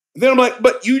 And then I'm like,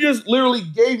 but you just literally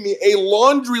gave me a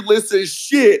laundry list of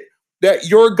shit that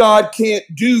your God can't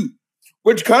do,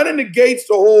 which kind of negates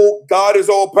the whole God is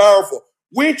all powerful,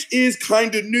 which is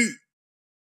kind of new,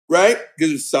 right?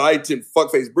 Because aside to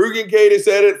fuckface Bruggencade has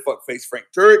said it, fuckface Frank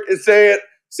Turek has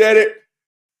said it.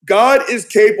 God is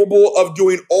capable of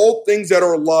doing all things that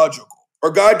are logical,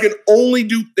 or God can only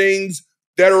do things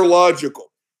that are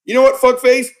logical. You know what,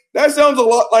 fuckface? That sounds a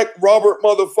lot like Robert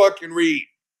motherfucking Reed.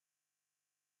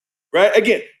 Right?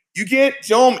 Again, you can't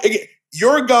tell him, again,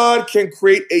 your God can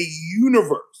create a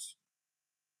universe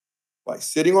by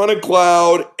sitting on a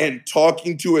cloud and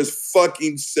talking to his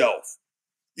fucking self.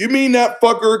 You mean that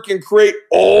fucker can create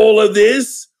all of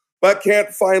this, but can't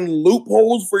find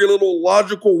loopholes for your little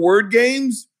logical word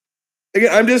games?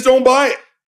 Again, I just don't buy it.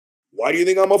 Why do you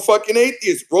think I'm a fucking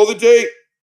atheist? Roll the tape.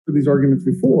 these arguments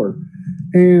before.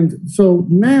 And so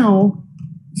now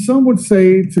some would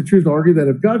say to choose to argue that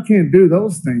if God can't do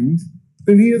those things,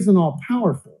 then he isn't all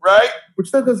powerful. Right?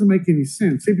 Which that doesn't make any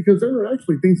sense. See, because there are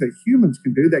actually things that humans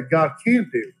can do that God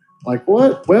can't do. Like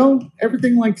what? Well,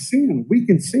 everything like sin. We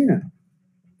can sin.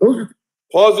 Those are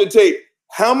Pause the tape.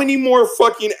 How many more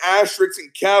fucking asterisks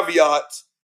and caveats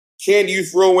can you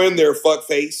throw in there,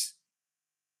 fuckface?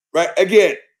 Right?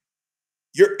 Again,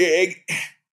 your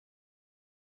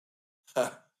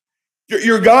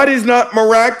God is not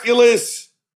miraculous.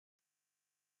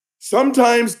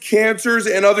 Sometimes cancers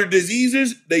and other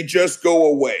diseases, they just go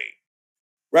away.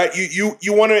 Right? You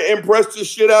want to impress the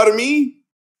shit out of me?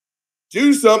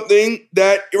 do something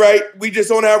that, right, we just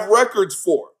don't have records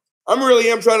for. I really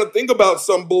am trying to think about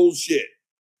some bullshit.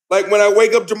 Like when I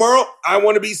wake up tomorrow, I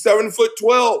want to be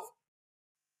 7'12",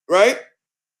 right?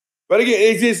 But again,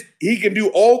 it's just he can do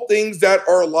all things that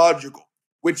are logical,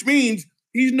 which means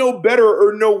he's no better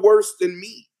or no worse than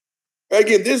me.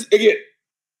 Again,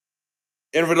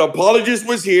 and if an apologist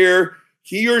was here,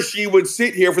 he or she would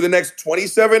sit here for the next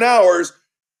 27 hours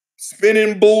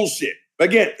spinning bullshit.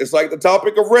 Again, it's like the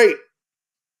topic of rape.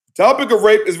 The topic of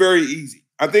rape is very easy.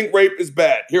 I think rape is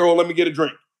bad. Here, let me get a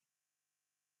drink.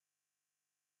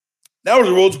 That was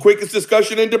the world's quickest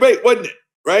discussion and debate, wasn't it?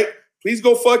 Right? Please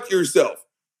go fuck yourself.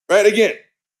 Right? Again,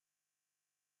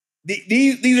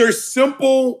 these are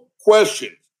simple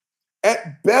questions.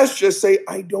 At best, just say,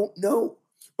 I don't know.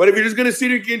 But if you're just going to sit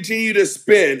here and continue to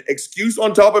spin excuse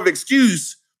on top of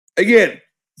excuse, again,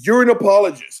 you're an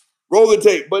apologist. Roll the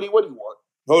tape. Buddy, what do you want?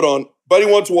 Hold on. Buddy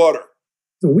wants water.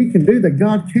 So we can do that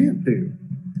God can't do.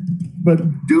 But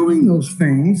doing those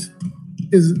things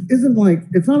isn't like,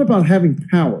 it's not about having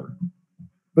power,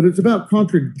 but it's about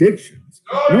contradictions.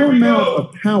 No amount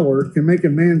of power can make a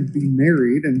man be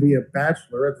married and be a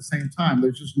bachelor at the same time.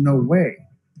 There's just no way.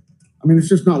 I mean, it's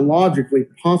just not logically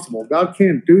possible. God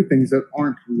can't do things that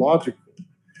aren't logical.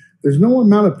 There's no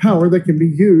amount of power that can be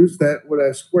used that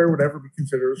a square would ever be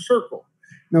considered a circle.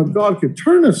 Now, God could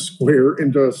turn a square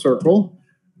into a circle,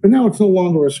 but now it's no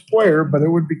longer a square, but it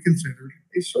would be considered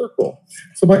a circle.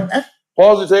 So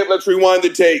pause the tape. Let's rewind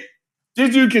the tape.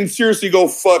 This dude can seriously go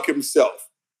fuck himself.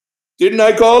 Didn't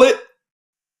I call it?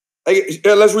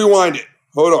 Let's rewind it.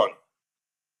 Hold on.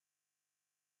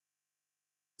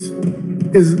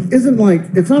 Isn't like,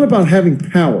 it's not about having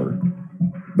power,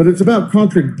 but it's about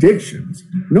contradictions.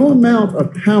 No amount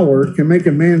of power can make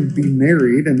a man be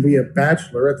married and be a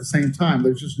bachelor at the same time.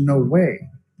 There's just no way.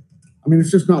 I mean,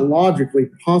 it's just not logically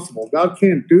possible. God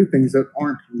can't do things that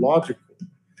aren't logical.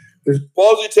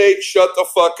 Pause the tape, shut the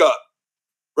fuck up.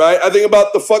 Right? I think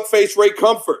about the fuckface Ray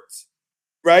Comforts.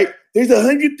 Right? There's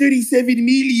 137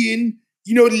 million,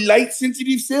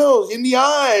 light-sensitive cells in the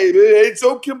eye. It's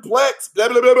so complex. Blah,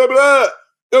 blah, blah, blah, blah.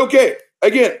 Okay.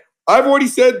 Again, I've already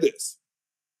said this.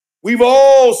 We've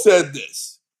all said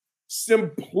this.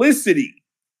 Simplicity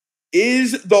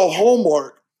is the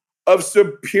hallmark of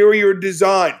superior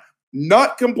design,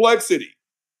 not complexity.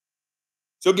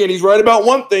 So again, he's right about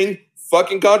one thing,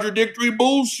 fucking contradictory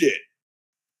bullshit.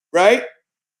 Right?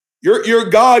 Your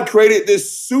God created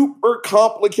this super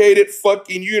complicated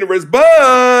fucking universe,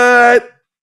 but ...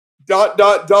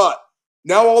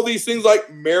 Now all these things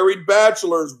like married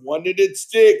bachelors, one-ended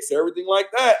sticks, everything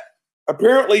like that.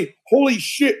 Apparently, holy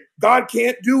shit, God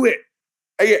can't do it.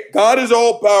 Again, God is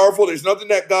all powerful. There's nothing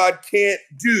that God can't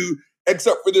do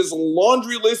except for this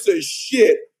laundry list of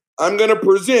shit I'm going to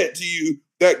present to you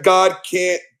that God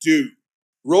can't do.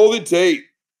 Roll the tape.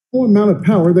 No amount of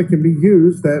power that can be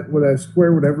used that a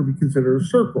square would ever be considered a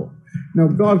circle. Now,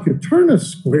 God could turn a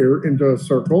square into a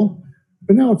circle,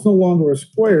 but now it's no longer a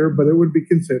square, but it would be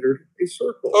considered a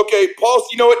circle. Okay, pause.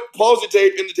 You know what? Pause the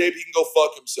tape. In the tape, he can go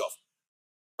fuck himself.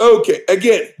 Okay,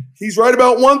 again, he's right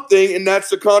about one thing, and that's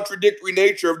the contradictory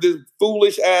nature of this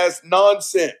foolish-ass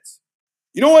nonsense.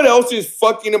 You know what else is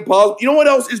fucking impossible? You know what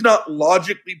else is not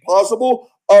logically possible?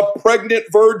 A pregnant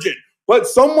virgin. But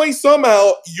some way,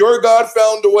 somehow, your God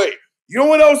found a way. You know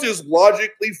what else is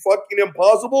logically fucking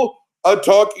impossible? A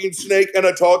talking snake and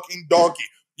a talking donkey.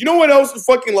 You know what else is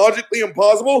fucking logically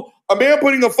impossible? A man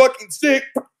putting a fucking stick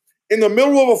in the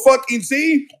middle of a fucking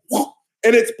sea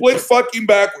and it splits fucking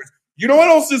backwards. You know what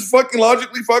else is fucking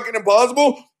logically fucking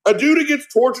impossible? A dude who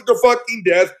gets tortured to fucking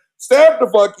death, stabbed to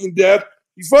fucking death,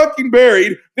 he's fucking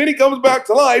buried, then he comes back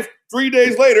to life 3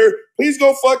 days later. Please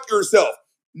go fuck yourself.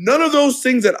 None of those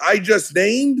things that I just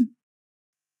named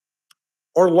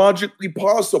are logically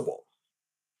possible.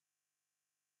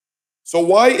 So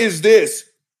why is this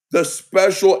the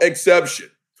special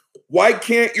exception? Why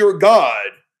can't your God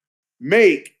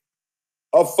make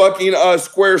a fucking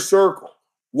square circle?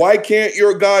 Why can't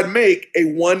your God make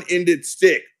a one-ended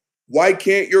stick? Why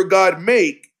can't your God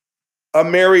make a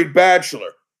married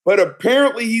bachelor? But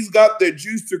apparently he's got the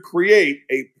juice to create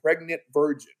a pregnant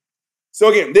virgin. So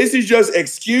again, this is just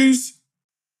excuse,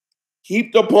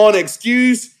 heaped upon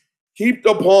excuse, heaped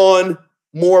upon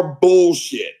more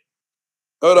bullshit.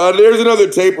 Hold on, there's another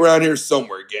tape around here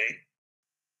somewhere, gang.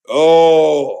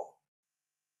 Oh,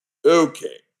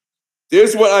 okay.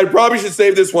 This one, I probably should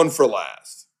save this one for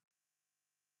last.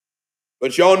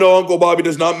 But y'all know Uncle Bobby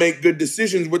does not make good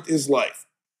decisions with his life.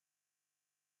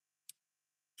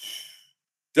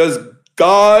 Does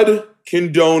God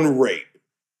condone rape?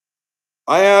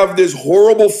 I have this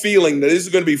horrible feeling that this is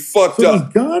going to be fucked So does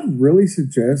up. God really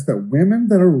suggest that women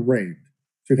that are raped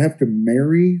should have to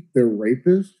marry their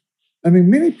rapist? I mean,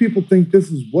 many people think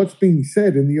this is what's being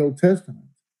said in the Old Testament.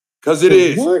 Because it So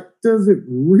is. what does it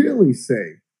really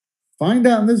say? Find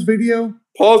out in this video.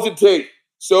 Pause the tape.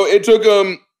 So it took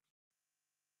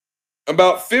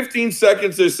about 15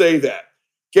 seconds to say that.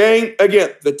 Gang, again,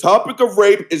 the topic of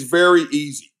rape is very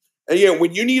easy. Again,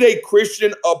 when you need a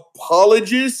Christian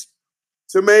apologist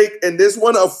to make, and this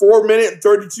one, a 4-minute and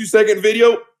 32-second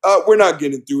video, we're not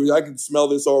getting through it. I can smell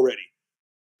this already.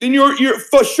 Then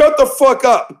shut the fuck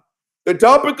up. The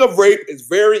topic of rape is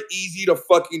very easy to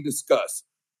fucking discuss.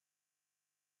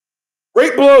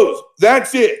 Rape blows.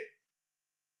 That's it.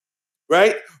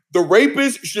 Right? The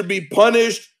rapist should be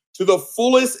punished to the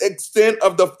fullest extent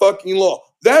of the fucking law.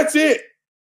 That's it.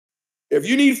 If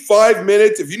you need 5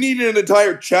 minutes, if you need an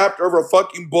entire chapter of a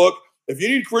fucking book, if you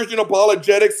need Christian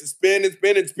apologetics to spin and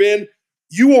spin and spin,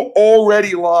 you are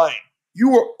already lying.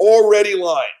 You are already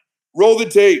lying. Roll the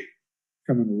tape.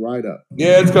 Coming right up.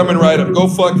 Yeah, it's coming right up. Go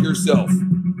fuck yourself.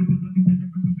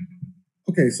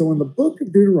 Okay, so in the book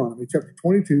of Deuteronomy, chapter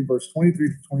 22, verse 23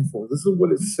 to 24, this is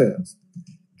what it says.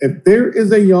 If there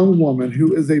is a young woman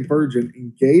who is a virgin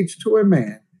engaged to a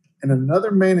man, and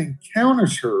another man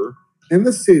encounters her in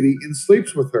the city and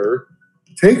sleeps with her,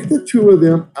 take the two of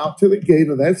them out to the gate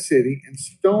of that city and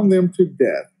stone them to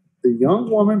death. The young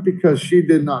woman because she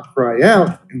did not cry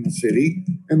out in the city,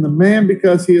 and the man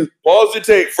because he is... Pause the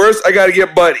tape. First, I got to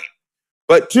get Buddy.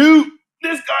 But 2,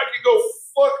 this guy can go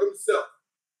fuck himself.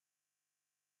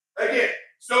 Again,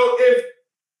 so if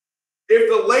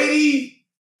the lady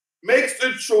makes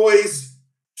the choice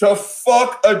to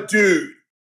fuck a dude,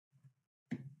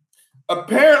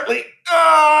 apparently,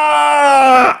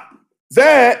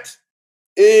 that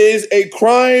is a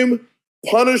crime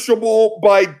punishable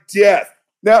by death.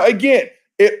 Now, again,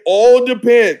 it all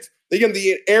depends. Again,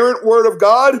 the inerrant word of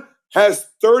God has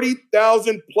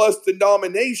 30,000 plus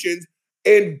denominations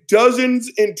and dozens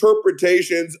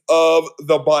interpretations of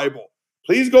the Bible.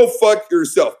 Please go fuck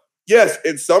yourself. Yes,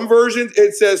 in some versions,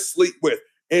 it says sleep with.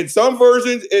 In some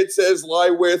versions, it says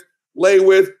lie with, lay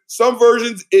with. Some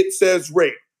versions, it says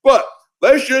rape. But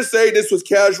let's just say this was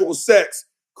casual sex.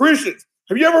 Christians,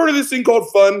 have you ever heard of this thing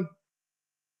called fun?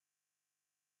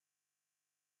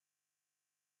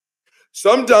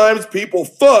 Sometimes people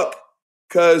fuck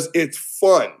because it's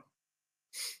fun.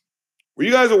 Were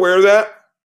you guys aware of that?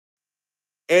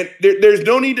 And there's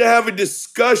no need to have a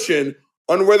discussion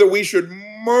on whether we should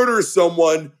murder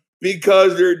someone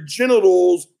because their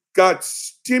genitals got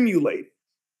stimulated.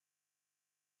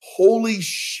 Holy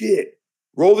shit.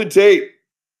 Roll the tape.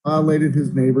 Violated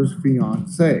his neighbor's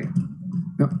fiance.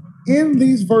 Now, in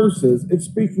these verses, it's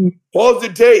speaking... Pause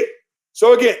the tape.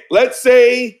 So again, let's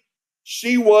say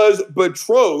she was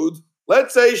betrothed.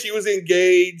 Let's say she was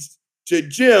engaged to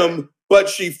Jim, but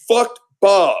she fucked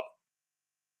Bob.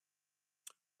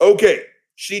 Okay,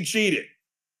 she cheated.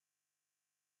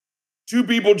 2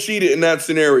 people cheated in that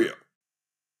scenario.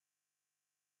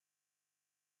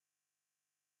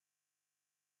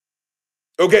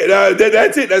 Okay,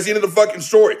 that's it. That's the end of the fucking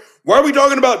story. Why are we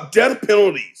talking about death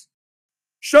penalties?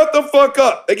 Shut the fuck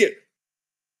up. Again,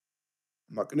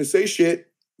 I'm not going to say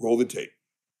shit. Roll the tape.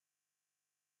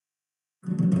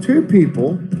 2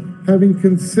 people having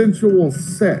consensual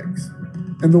sex,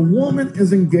 and the woman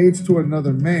is engaged to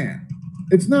another man.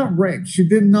 It's not rape. She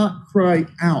did not cry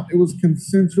out. It was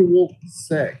consensual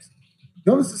sex.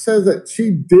 Notice it says that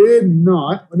she did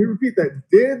not, let me repeat that,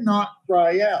 did not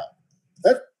cry out.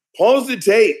 Pause the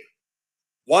tape.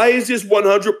 Why is this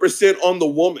 100% on the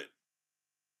woman?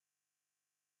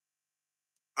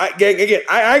 I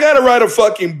got to write a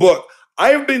fucking book. I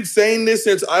have been saying this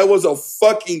since I was a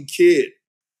fucking kid,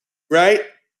 right?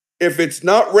 If it's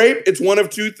not rape, it's one of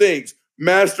 2 things,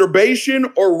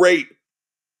 masturbation or rape.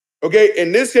 Okay,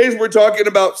 in this case, we're talking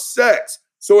about sex.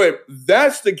 So if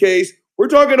that's the case, we're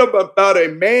talking about a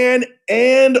man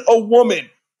and a woman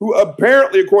who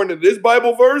apparently, according to this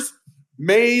Bible verse,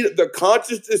 made the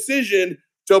conscious decision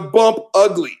to bump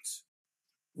uglies.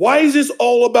 Why is this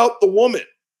all about the woman?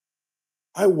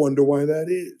 I wonder why that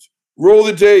is. Roll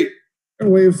the tape. A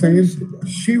way of saying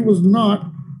she was not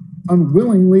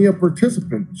unwillingly a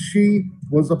participant. She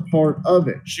was a part of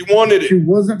it. She wanted She it.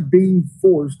 wasn't being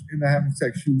forced into having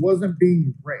sex. She wasn't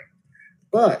being raped.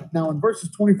 But now in verses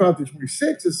 25 through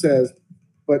 26, it says,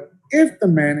 but if the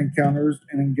man encounters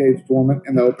an engaged woman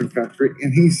in the open country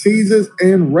and he seizes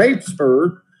and rapes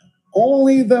her,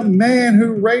 only the man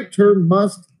who raped her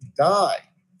must die.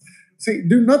 See,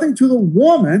 do nothing to the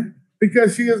woman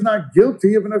because she is not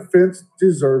guilty of an offense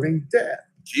deserving death.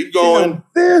 Keep going. Now,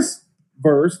 this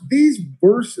verse, these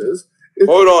verses,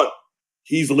 Hold on.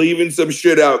 He's leaving some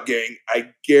shit out, gang.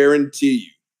 I guarantee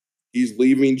you. He's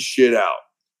leaving shit out.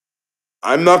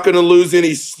 I'm not going to lose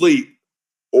any sleep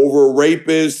over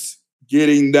rapists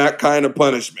getting that kind of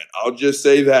punishment. I'll just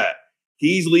say that.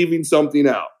 He's leaving something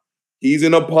out. He's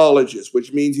an apologist,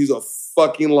 which means he's a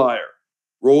fucking liar.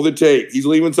 Roll the tape. He's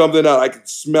leaving something out. I can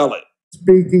smell it.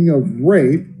 speaking of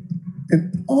rape,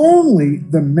 and only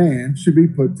the man should be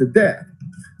put to death.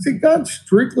 See, God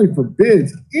strictly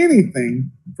forbids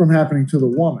anything from happening to the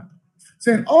woman.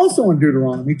 Saying also in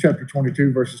Deuteronomy chapter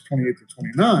 22, verses 28 to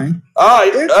 29.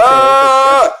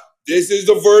 This is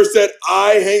the verse that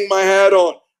I hang my hat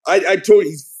on. I told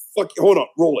you, he's fucking, hold on,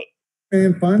 roll it.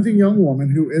 And finds a young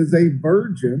woman who is a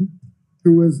virgin,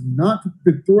 who is not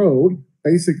betrothed.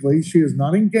 Basically, she is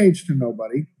not engaged to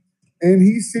nobody. And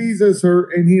he seizes her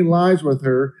and he lies with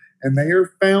her, and they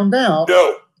are found out.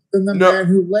 No. Then the man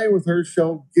who lay with her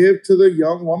shall give to the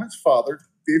young woman's father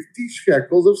 50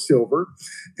 shekels of silver,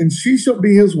 and she shall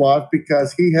be his wife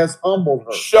because he has humbled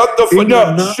her. Shut the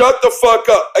fuck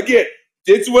up. Again,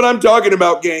 this is what I'm talking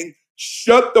about, gang.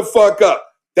 Shut the fuck up.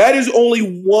 That is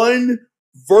only one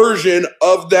version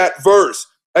of that verse.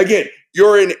 Again,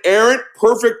 your inerrant,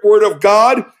 perfect word of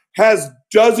God has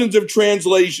dozens of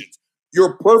translations.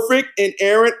 Your perfect,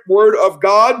 inerrant word of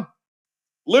God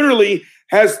literally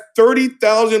has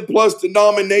 30,000 plus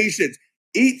denominations,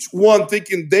 each one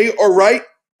thinking they are right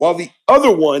while the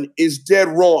other one is dead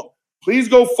wrong. Please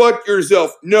go fuck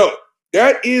yourself. No,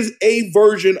 that is a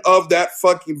version of that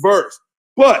fucking verse.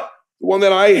 But the one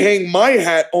that I hang my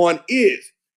hat on is,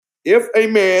 if a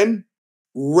man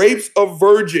rapes a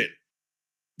virgin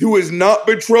who is not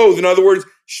betrothed, in other words,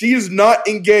 she is not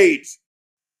engaged,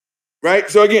 right?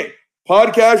 So again,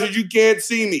 podcasters, you can't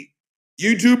see me.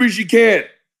 YouTubers, you can.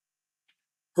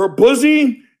 Her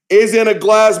pussy is in a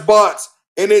glass box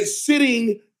and it's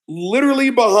sitting literally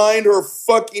behind her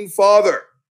fucking father.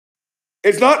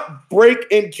 It's not break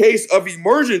in case of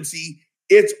emergency.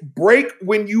 It's break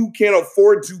when you can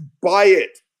afford to buy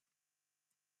it.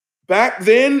 Back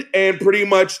then and pretty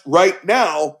much right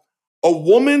now, a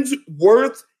woman's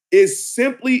worth is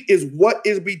what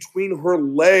is between her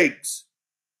legs.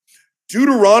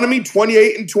 Deuteronomy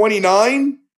 28 and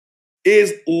 29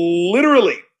 is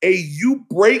literally a you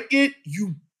break it,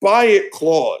 you buy it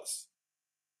clause.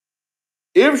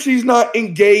 If she's not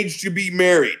engaged to be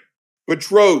married,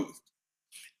 betrothed,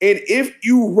 and if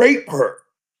you rape her,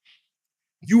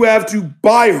 you have to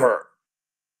buy her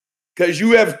because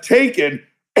you have taken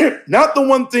not the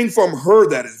one thing from her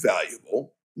that is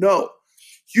valuable. No,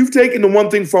 you've taken the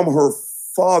one thing from her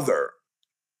father,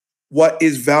 what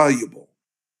is valuable.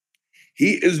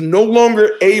 He is no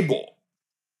longer able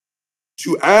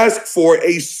to ask for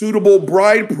a suitable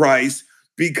bride price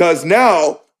because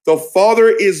now the father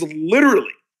is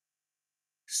literally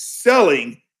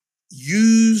selling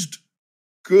used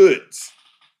goods.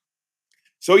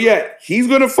 So yeah, he's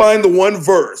going to find the one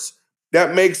verse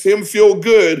that makes him feel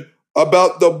good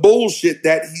about the bullshit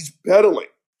that he's peddling.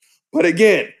 But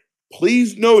again,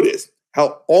 please notice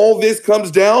how all this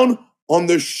comes down on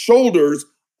the shoulders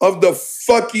of the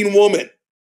fucking woman.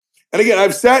 And again,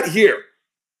 I've sat here.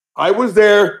 I was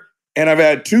there, and I've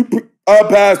had two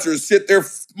pastors sit their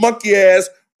monkey ass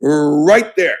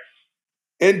right there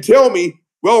and tell me,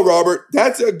 well, Robert,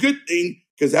 that's a good thing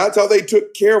because that's how they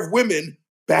took care of women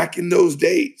back in those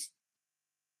days.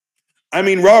 I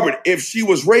mean, Robert, if she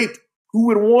was raped, who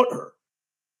would want her?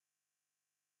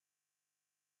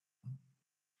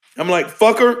 I'm like,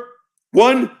 fucker,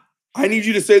 one, I need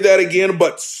you to say that again,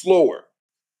 but slower,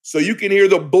 so you can hear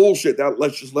the bullshit that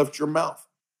just left your mouth.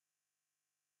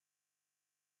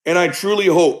 And I truly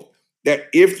hope that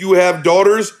if you have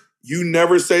daughters, you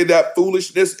never say that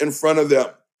foolishness in front of them,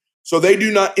 so they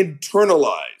do not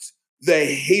internalize the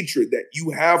hatred that you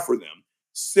have for them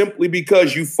simply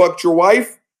because you fucked your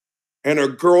wife and a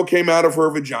girl came out of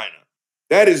her vagina.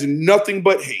 That is nothing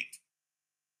but hate.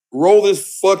 Roll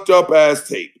this fucked up ass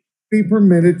tape. Be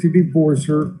permitted to divorce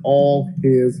her all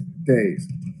his days.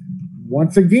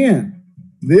 Once again,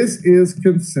 this is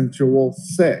consensual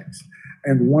sex.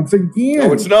 And once again,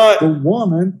 no, it's not. The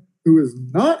woman who is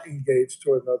not engaged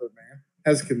to another man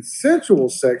has consensual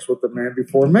sex with the man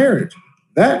before marriage.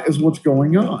 That is what's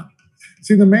going on.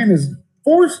 See, the man is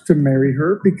forced to marry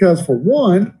her because, for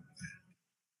one...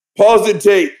 Pause the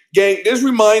tape. Gang, this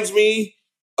reminds me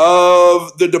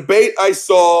of the debate I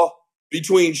saw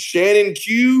between Shannon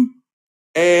Q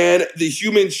and the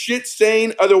human shit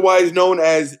stain, otherwise known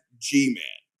as G-Man.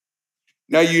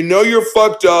 Now, you know you're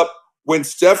fucked up when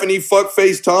Stephanie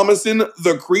Fuckface Thomason,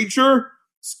 the creature,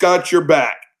 got your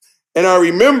back. And I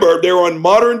remember they were on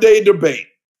Modern Day Debate.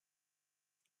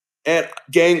 And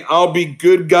gang, I'll be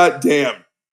good goddamn.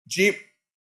 Jeep,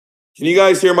 can you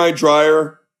guys hear my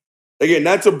dryer? Again,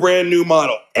 that's a brand new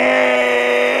model.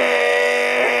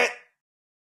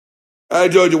 I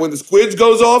told you, when the squids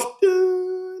goes off,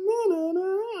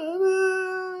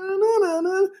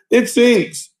 it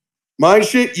sings. My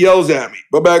shit yells at me.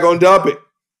 Go back on topic.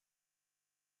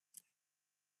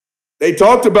 They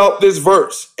talked about this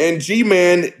verse, and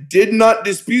G-Man did not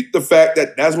dispute the fact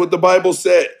that that's what the Bible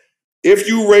said. If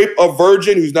you rape a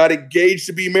virgin who's not engaged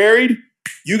to be married,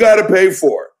 you got to pay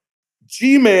for it.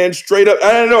 G-Man straight up,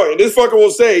 I don't know, and this fucker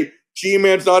will say,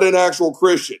 G-Man's not an actual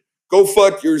Christian. Go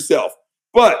fuck yourself.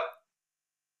 But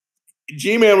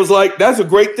G-Man was like, that's a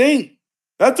great thing.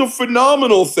 That's a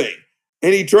phenomenal thing.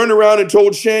 And he turned around and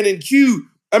told Shannon Q,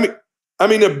 I mean,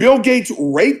 if Bill Gates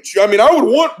raped you, I would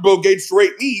want Bill Gates to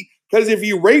rape me, because if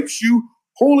he rapes you,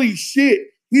 holy shit,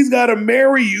 he's got to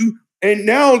marry you, and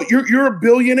now you're a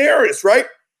billionaireess, right?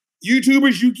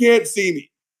 YouTubers, you can't see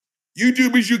me.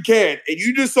 YouTubers, you can. And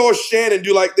you just saw Shannon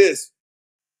do like this.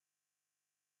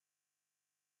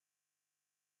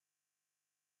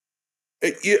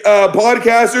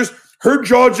 Podcasters, her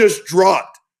jaw just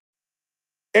dropped.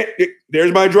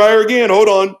 There's my dryer again. Hold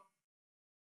on.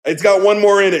 It's got one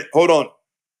more in it. Hold on.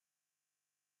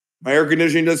 My air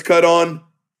conditioning just cut on.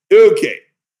 Okay.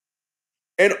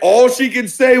 And all she could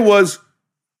say was,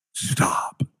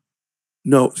 stop.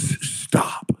 No,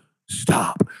 stop.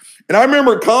 Stop. And I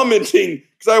remember commenting,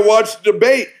 because I watched the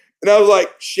debate, and I was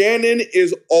like, Shannon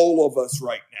is all of us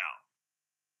right now.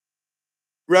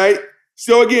 Right?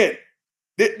 So again,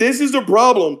 this is the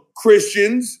problem,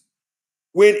 Christians,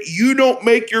 when you don't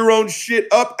make your own shit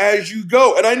up as you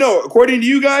go. And I know, according to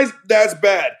you guys, that's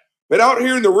bad. But out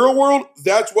here in the real world,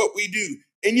 that's what we do.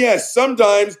 And yes,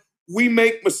 sometimes we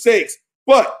make mistakes.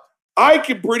 But I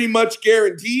can pretty much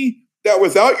guarantee that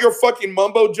without your fucking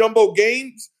mumbo jumbo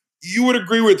games, you would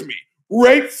agree with me.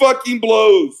 Rape fucking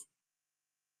blows.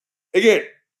 Again,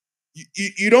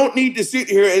 you don't need to sit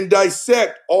here and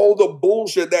dissect all the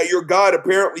bullshit that your God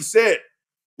apparently said.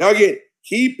 Now again,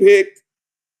 he picked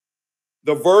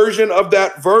the version of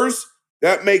that verse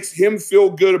that makes him feel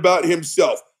good about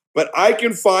himself. But I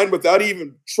can find, without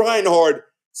even trying hard,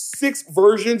 6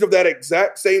 versions of that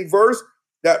exact same verse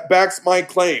that backs my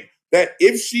claim that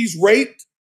if she's raped,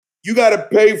 you got to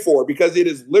pay for it, because it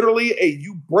is literally a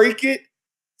you break it,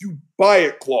 you buy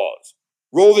it clause.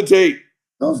 Roll the tape.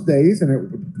 Those days, and it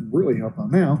would really help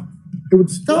out now, it would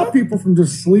stop people from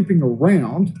just sleeping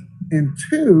around. And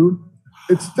 2,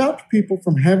 it stopped people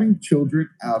from having children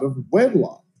out of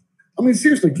wedlock. I mean,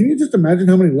 seriously, can you just imagine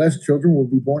how many less children will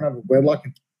be born out of wedlock?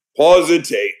 Pause the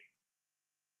tape.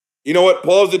 You know what?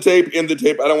 Pause the tape, end the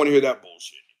tape. I don't want to hear that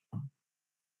bullshit.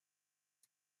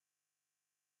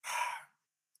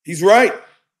 He's right,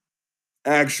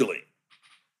 actually.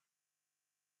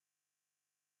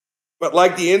 But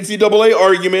like the NCAA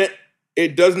argument,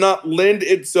 it does not lend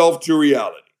itself to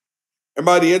reality. And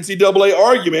by the NCAA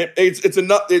argument,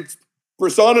 it's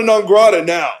persona non grata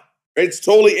now. It's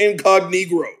totally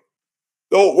incognito.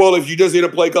 Oh, well, if you just need to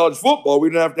play college football, we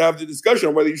don't have to have the discussion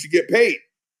on whether you should get paid.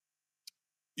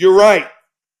 You're right.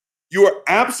 You are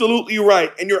absolutely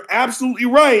right. And you're absolutely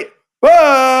right.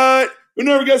 But you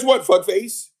never guess what,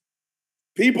 fuckface?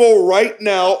 People right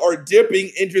now are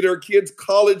dipping into their kids'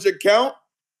 college account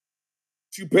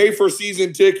to pay for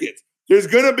season tickets. There's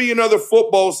going to be another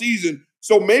football season,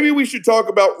 so maybe we should talk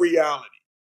about reality.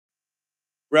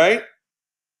 Right?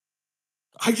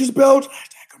 I just belched.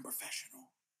 I'm professional.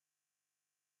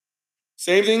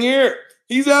 Same thing here.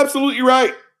 He's absolutely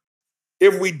right.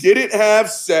 If we didn't have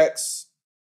sex,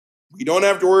 we don't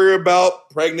have to worry about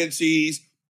pregnancies,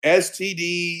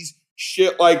 STDs,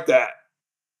 shit like that.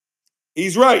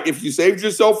 He's right. If you saved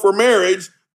yourself for marriage,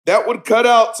 that would cut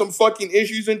out some fucking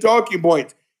issues and talking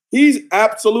points. He's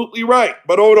absolutely right.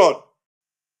 But hold on.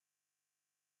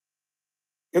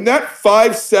 In that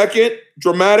 5-second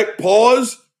dramatic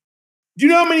pause, do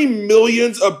you know how many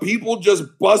millions of people just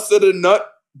busted a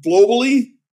nut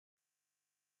globally?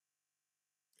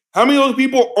 How many of those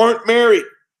people aren't married?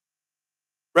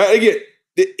 Right? Again,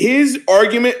 his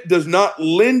argument does not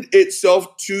lend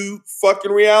itself to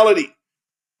fucking reality.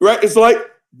 Right? It's like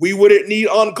we wouldn't need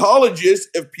oncologists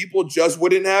if people just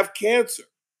wouldn't have cancer.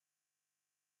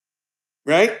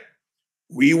 Right?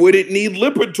 We wouldn't need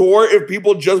Lipitor if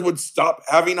people just would stop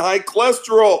having high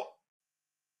cholesterol.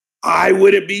 I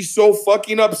wouldn't be so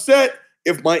fucking upset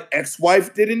if my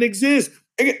ex-wife didn't exist.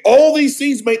 Again, all these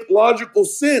things make logical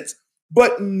sense,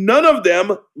 but none of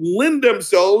them lend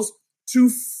themselves to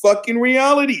fucking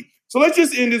reality. So let's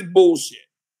just end this bullshit.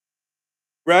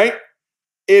 Right?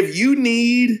 If you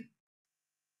need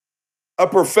a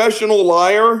professional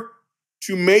liar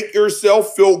to make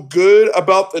yourself feel good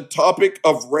about the topic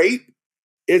of rape,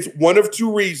 it's one of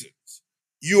two reasons.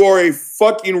 You are a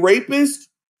fucking rapist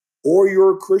or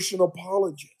you're a Christian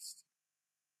apologist.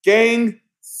 Gang,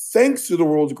 thanks to the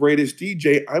world's greatest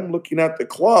DJ, I'm looking at the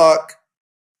clock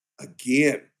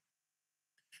again.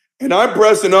 And I'm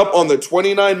pressing up on the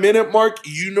 29-minute mark.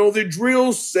 You know the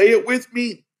drill. Say it with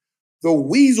me. The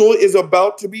weasel is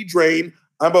about to be drained.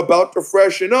 I'm about to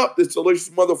freshen up this delicious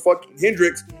motherfucking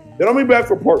Hendrix. Then I'll be back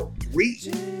for part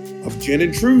 3 of Gin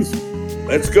and Truth.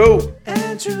 Let's go.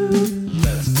 And truth.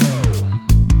 Let's go.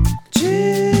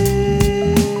 Gin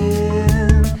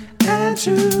and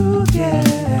truth,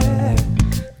 yeah.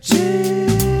 Gin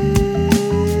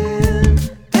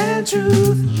and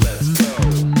truth. Let's go.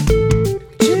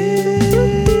 Gin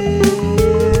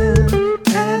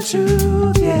and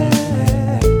truth, yeah.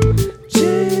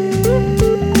 Gin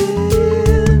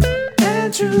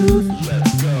and truth.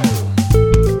 Let's go.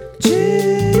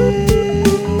 Gin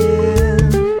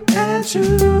and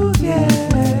truth, yeah.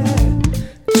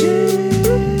 Gin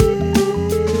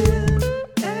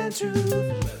and truth.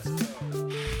 Let's go.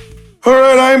 All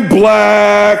right, I'm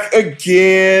black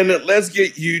again. Let's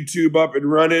get YouTube up and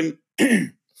running.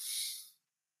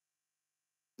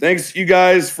 Thanks, you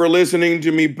guys, for listening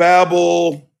to me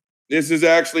babble. This is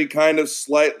actually kind of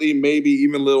slightly, maybe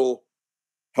even a little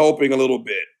helping a little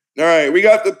bit. All right, we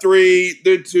got the 3,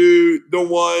 the 2, the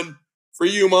 1 for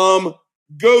you, Mom.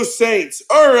 Go Saints.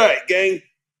 All right, gang.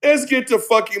 Let's get to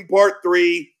fucking part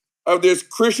 3 of this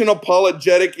Christian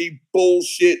apologetic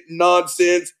bullshit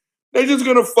nonsense. They're just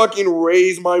gonna fucking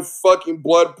raise my fucking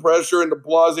blood pressure and the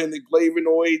blase and the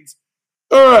flavonoids.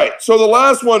 All right, so the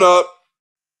last one up,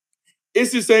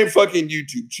 it's the same fucking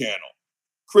YouTube channel.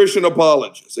 Christian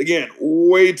apologists. Again,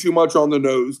 way too much on the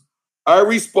nose. I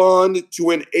respond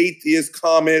to an atheist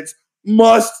comments,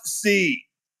 must see.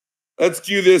 Let's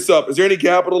cue this up. Is there any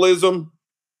capitalism?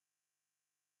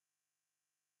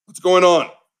 What's going on?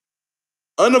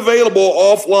 Unavailable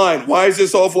offline. Why is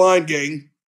this offline, gang?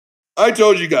 I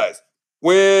told you guys,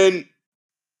 when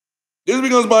this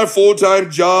becomes my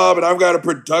full-time job and I've got a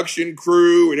production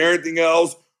crew and everything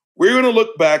else, we're going to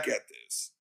look back at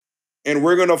this and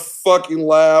we're going to fucking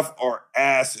laugh our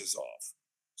asses off.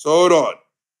 So hold on.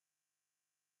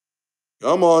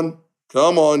 Come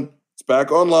on. It's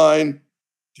back online.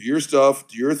 Do your stuff,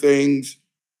 do your things.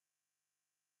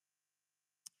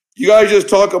 You guys just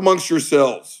talk amongst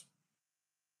yourselves.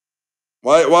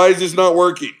 Why is this not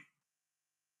working?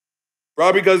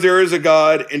 Probably because there is a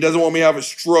God and doesn't want me to have a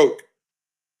stroke.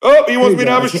 Oh, he wants me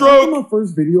to have a stroke. My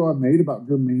first video I made about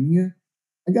Germania,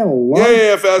 I got a lot.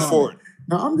 Yeah, fast forward.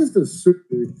 Now, I'm just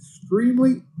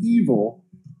extremely evil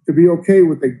to be okay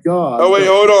with a God. Oh, wait,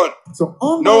 hold on. So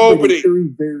on No my opening. video,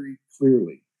 very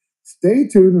clearly. Stay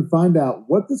tuned and find out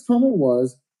what this comment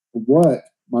was, what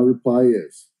my reply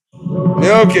is.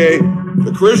 Yeah, okay.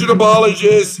 The Christian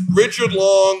apologist, Richard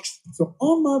Long. So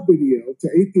on my video to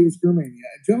Atheist Germania,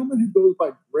 a gentleman who goes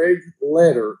by Greg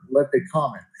Letter left a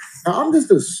comment. Now, I'm just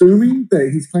assuming that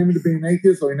he's claiming to be an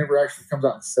atheist, so he never actually comes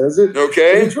out and says it.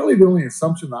 Okay. It's really the only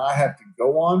assumption that I have to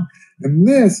go on. And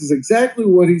this is exactly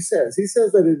what he says. He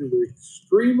says that it is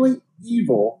extremely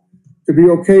evil to be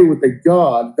okay with a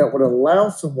God that would allow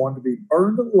someone to be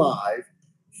burned alive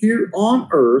here on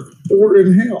earth or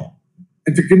in hell.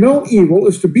 And to condone evil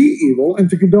is to be evil, and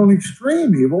to condone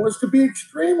extreme evil is to be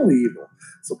extremely evil.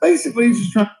 So basically, he's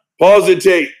just trying. Pause the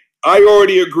tape. I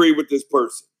already agree with this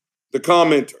person, the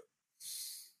commenter.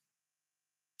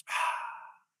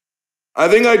 I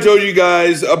think I told you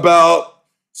guys about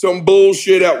some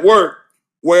bullshit at work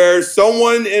where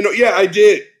someone, yeah, I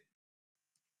did.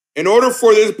 In order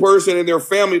for this person and their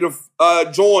family to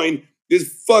join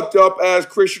this fucked up ass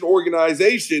Christian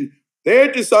organization, they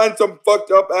had to sign some fucked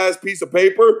up ass piece of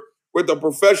paper with a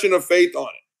profession of faith on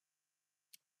it.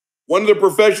 One of the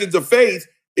professions of faith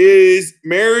is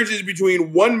marriage is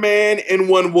between one man and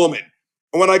one woman.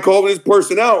 And when I called this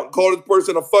person out, called this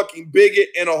person a fucking bigot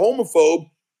and a homophobe,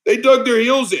 they dug their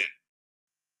heels in,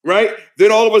 right?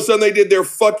 Then all of a sudden they did their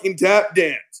fucking tap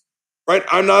dance, right?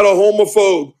 I'm not a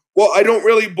homophobe. Well, I don't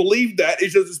really believe that.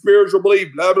 It's just a spiritual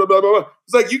belief, blah, blah, blah, blah, blah.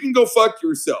 It's like, you can go fuck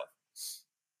yourself.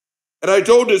 And I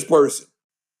told this person,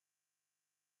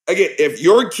 again, if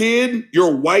your kid,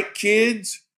 your white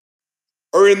kids,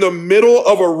 are in the middle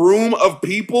of a room of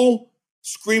people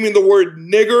screaming the word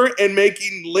nigger and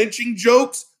making lynching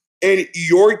jokes, and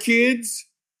your kids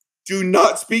do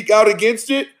not speak out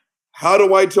against it, how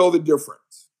do I tell the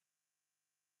difference?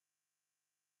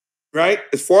 Right?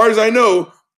 As far as I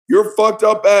know, your fucked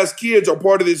up ass kids are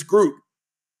part of this group.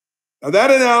 Now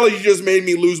that analogy just made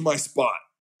me lose my spot.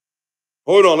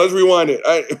 Hold on. Let's rewind it.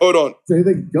 Hold on. Say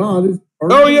that God is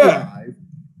alive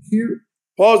here.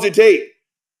 Pause the tape.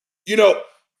 You know,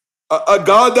 a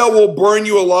God that will burn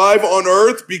you alive on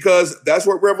earth, because that's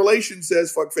what Revelation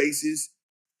says, fuck faces.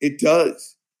 It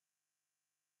does.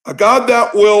 A God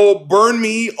that will burn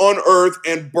me on earth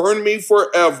and burn me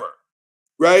forever,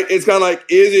 right? It's kind of like,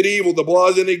 is it evil? The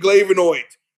blahs and the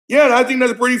glavinoids. Yeah, and I think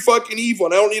that's pretty fucking evil,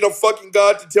 and I don't need a fucking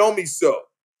God to tell me so.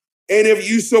 And if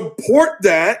you support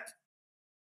that,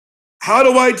 how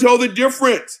do I tell the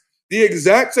difference? The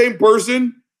exact same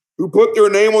person who put their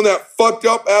name on that fucked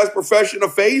up ass profession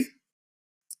of faith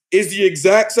is the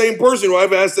exact same person who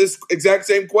I've asked this exact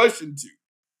same question to.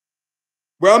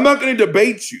 Well, I'm not going to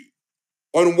debate you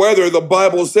on whether the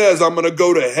Bible says I'm going to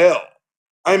go to hell.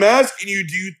 I'm asking you,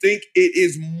 do you think it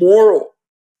is moral?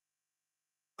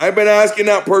 I've been asking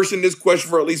that person this question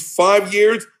for at least 5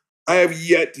 years. I have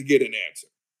yet to get an answer.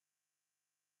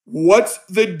 What's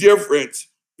the difference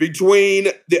between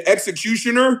the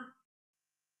executioner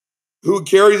who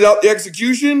carries out the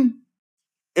execution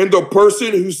and the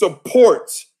person who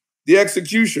supports the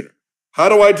executioner? How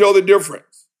do I tell the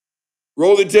difference?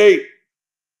 Roll the tape.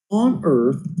 On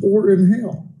earth or in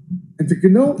hell. And to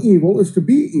condone evil is to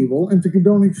be evil, and to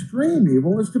condone extreme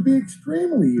evil is to be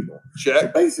extremely evil. Check. So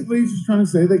basically, he's just trying to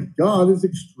say that God is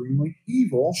extremely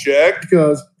evil. Check.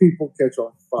 Because people catch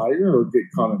on fire or get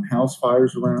caught in house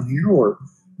fires around here, or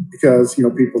because,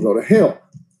 people go to hell.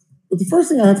 But the first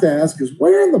thing I have to ask is,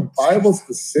 where in the Bible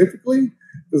specifically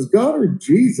does God or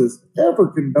Jesus ever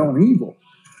condone evil?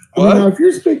 Now, if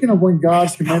you're speaking of when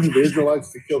God commanded the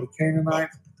Israelites to kill the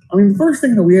Canaanites, the first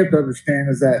thing that we have to understand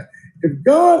is that if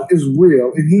God is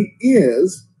real, and he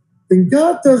is, then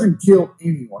God doesn't kill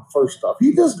anyone, first off.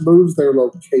 He just moves their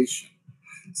location.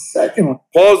 Second,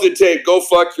 pause the tape. Go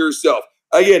fuck yourself.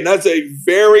 Again, that's a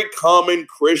very common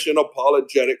Christian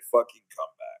apologetic fucking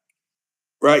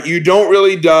comeback, right? You don't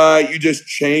really die. You just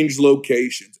change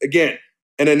locations. Again,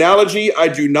 an analogy I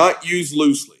do not use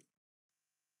loosely.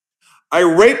 I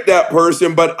raped that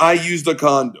person, but I used a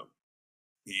condom.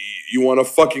 You want a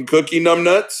fucking cookie,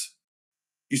 numbnuts?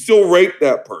 You still rape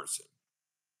that person,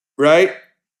 right?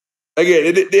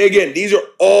 Again, these are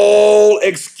all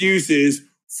excuses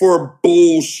for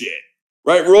bullshit,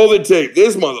 right? Roll the tape.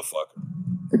 This motherfucker.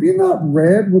 Have you not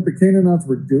read what the Canaanites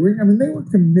were doing? They were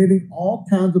committing all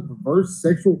kinds of perverse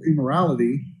sexual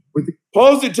immorality with the...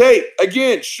 Pause the tape.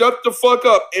 Again, shut the fuck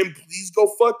up and please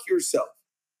go fuck yourself,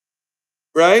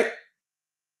 right?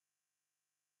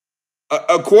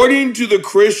 According to the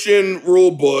Christian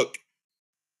rule book,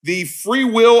 the free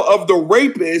will of the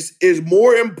rapist is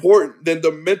more important than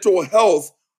the mental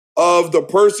health of the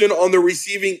person on the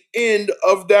receiving end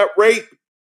of that rape.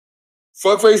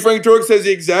 Fuckface Frank Turk says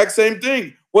the exact same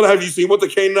thing. Well, have you seen what the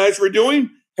Canaanites were doing?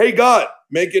 Hey, God,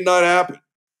 make it not happen.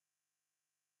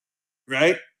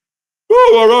 Right?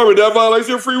 Oh, well, Robert, that violates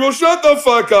your free will. Shut the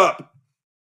fuck up.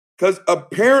 Because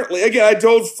apparently, again, I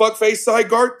told Fuckface Cy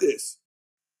Gart this.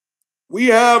 We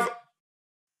have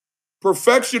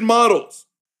perfection models.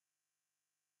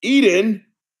 Eden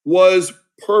was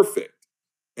perfect.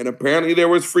 And apparently there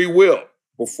was free will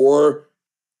before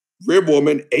Rib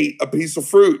Woman ate a piece of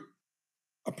fruit.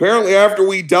 Apparently after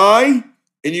we die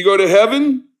and you go to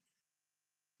heaven,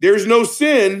 there's no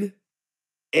sin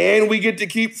and we get to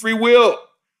keep free will.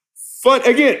 Fun.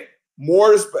 Again,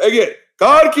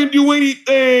 God can do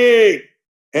anything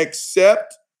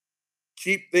except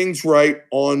keep things right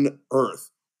on earth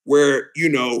where,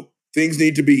 things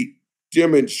need to be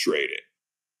demonstrated.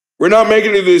 We're not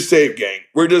making it this tape, gang.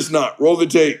 We're just not. Roll the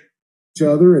tape. Each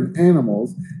other and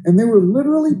animals, and they were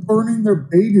literally burning their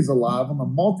babies alive on the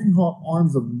molting hot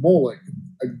arms of Moloch,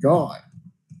 a god.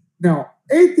 Now,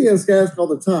 atheists ask all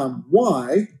the time,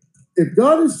 why, if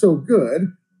God is so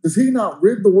good, does he not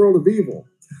rid the world of evil?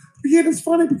 But yet it's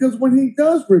funny because when he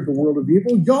does rid the world of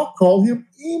evil, y'all call him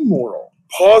immoral.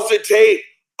 Pause the tape.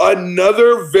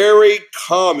 Another very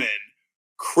common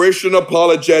Christian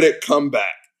apologetic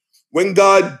comeback. When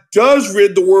God does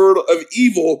rid the world of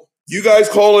evil, you guys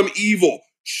call him evil.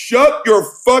 Shut your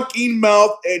fucking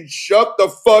mouth and shut the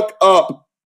fuck up.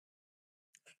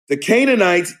 The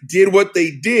Canaanites did what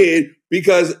they did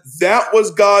because that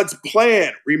was God's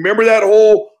plan. Remember that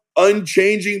whole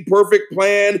unchanging perfect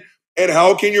plan? And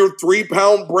how can your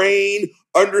 3-pound brain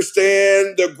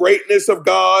understand the greatness of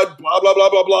God? Blah, blah, blah,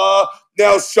 blah, blah.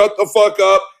 Now shut the fuck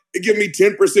up and give me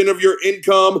 10% of your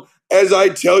income as I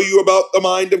tell you about the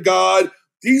mind of God.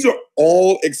 These are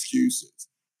all excuses.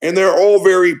 And they're all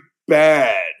very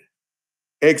bad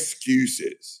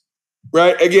excuses,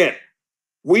 right? Again,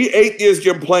 we atheists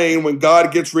complain when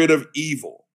God gets rid of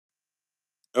evil,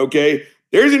 okay?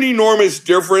 There's an enormous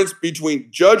difference between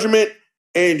judgment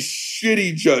and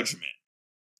shitty judgment.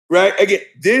 Right? Again,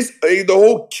 the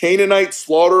whole Canaanite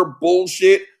slaughter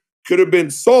bullshit could have been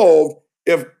solved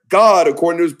if God,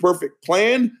 according to his perfect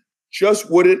plan, just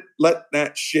wouldn't let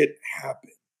that shit happen.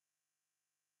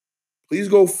 Please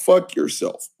go fuck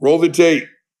yourself. Roll the tape.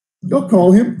 You'll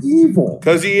call him evil.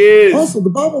 Because he is. Also, the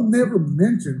Bible never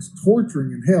mentions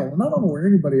torturing in hell, and I don't know where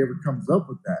anybody ever comes up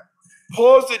with that.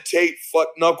 Pause the tape, fuck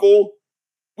knuckle.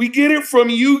 We get it from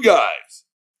you guys.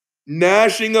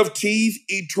 Gnashing of teeth,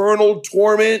 eternal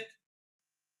torment.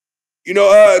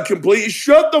 Complete.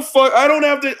 Shut the fuck. I don't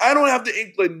have the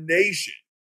inclination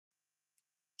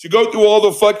to go through all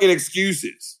the fucking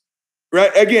excuses.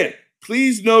 Right? Again,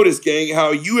 please notice, gang,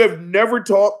 how you have never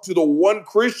talked to the one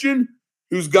Christian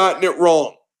who's gotten it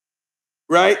wrong.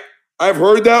 Right? I've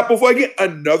heard that before. Again,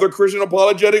 another Christian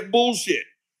apologetic bullshit.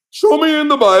 Show me in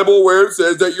the Bible where it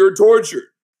says that you're tortured.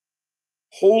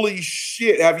 Holy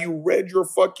shit, have you read your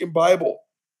fucking Bible?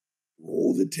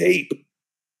 Roll the tape.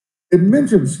 It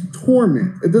mentions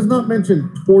torment. It does not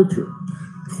mention torture.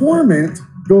 Torment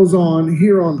goes on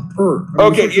here on earth.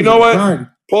 Okay, you know what?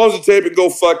 Pause the tape and go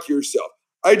fuck yourself.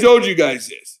 I told you guys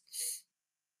this.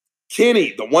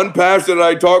 Kenny, the one pastor that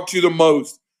I talked to the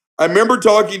most, I remember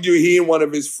talking to he and one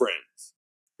of his friends,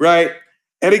 right?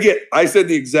 And again, I said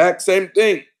the exact same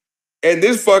thing. And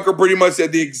this fucker pretty much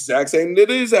said the exact same that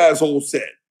his asshole said,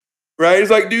 right?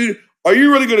 He's like, dude, are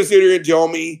you really going to sit here and tell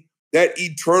me that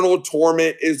eternal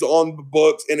torment is on the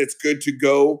books and it's good to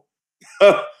go?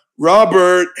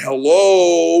 Robert,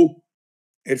 hello.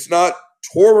 It's not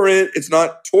torment. It's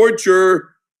not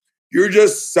torture. You're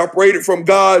just separated from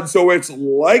God, so it's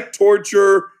like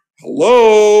torture.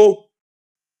 Hello.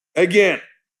 Again,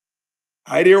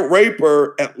 I didn't rape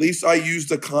her. At least I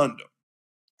used a condom.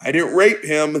 I didn't rape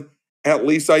him. At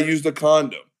least I used a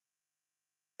condom.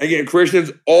 Again,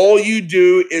 Christians, all you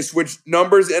do is switch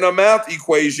numbers in a math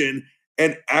equation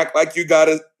and act like you got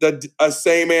a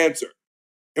same answer.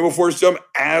 And before some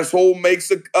asshole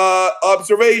makes an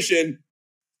observation,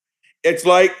 it's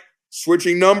like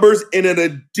switching numbers in an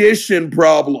addition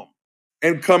problem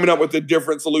and coming up with a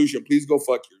different solution. Please go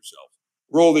fuck yourself.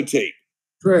 Roll the tape.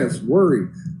 Stress, worry,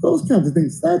 those kinds of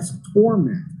things, that's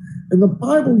torment. And the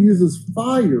Bible uses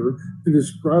fire to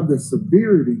describe the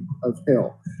severity of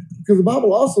hell. Because the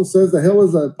Bible also says that hell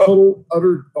is a total,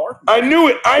 utter darkness. I knew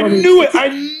it. I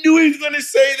knew he was going to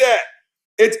say that.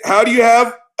 It's how do you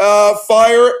have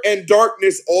fire and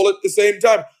darkness all at the same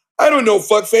time? I don't know,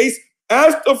 fuckface.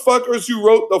 Ask the fuckers who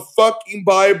wrote the fucking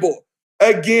Bible.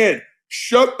 Again,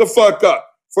 shut the fuck up.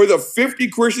 For the 50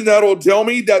 Christians that will tell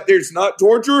me that there's not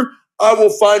torture, I will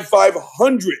find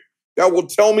 500 that will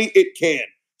tell me it can.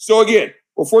 So again,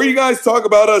 before you guys talk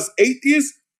about us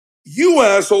atheists, you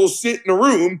assholes sit in a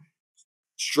room,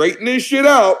 straighten this shit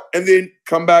out, and then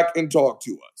come back and talk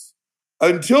to us.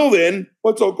 Until then,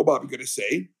 what's Uncle Bobby going to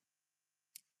say?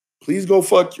 Please go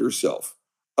fuck yourself.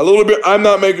 A little bit, I'm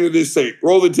not making this tape.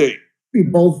 Roll the tape. Be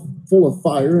both full of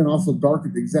fire and also dark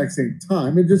at the exact same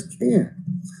time. It just can't.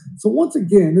 So once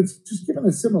again, it's just given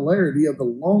a similarity of the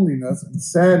loneliness and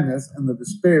sadness and the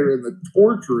despair and the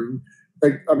torturing,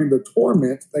 the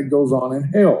torment that goes on in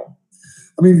hell.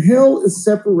 Hell is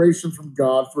separation from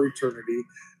God for eternity,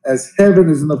 as heaven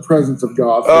is in the presence of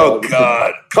God. Oh,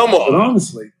 God. Come on. But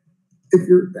honestly, if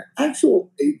you're the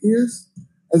actual atheist,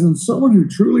 as in someone who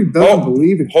truly doesn't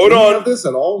believe in any of this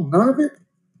at all, none of it,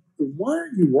 then why are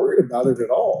you worried about it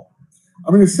at all?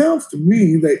 It sounds to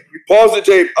me that... Pause the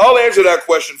tape. I'll answer that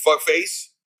question, fuckface.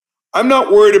 I'm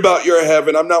not worried about your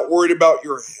heaven. I'm not worried about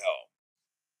your hell.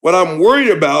 What I'm worried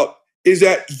about is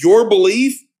that your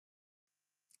belief,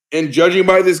 and judging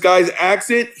by this guy's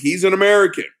accent, he's an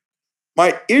American.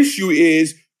 My issue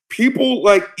is people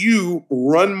like you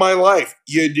run my life.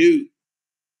 You do.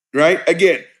 Right?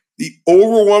 Again, the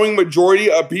overwhelming majority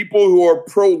of people who are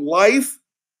pro-life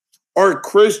are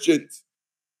Christians.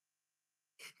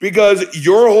 Because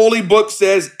your holy book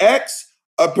says X,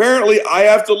 apparently I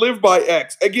have to live by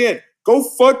X. Again, go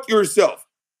fuck yourself.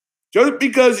 Just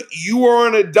because you are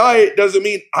on a diet doesn't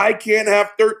mean I can't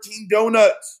have 13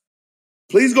 donuts.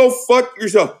 Please go fuck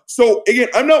yourself. So again,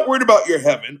 I'm not worried about your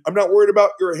heaven. I'm not worried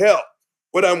about your hell.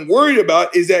 What I'm worried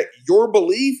about is that your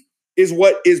belief is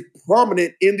what is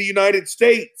prominent in the United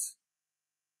States.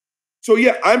 So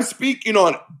yeah, I'm speaking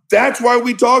on it. That's why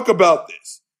we talk about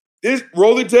this.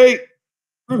 Roll the tape.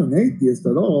 I'm not an atheist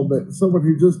at all, but someone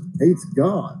who just hates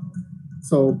God.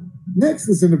 So next,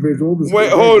 this individual... Wait,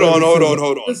 hold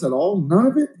on. This at all? None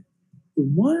of it?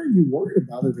 Then why are you worried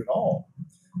about it at all?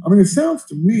 It sounds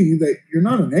to me that you're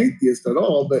not an atheist at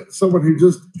all, but someone who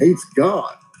just hates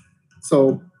God.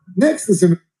 So next, this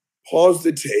individual... Pause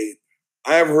the tape.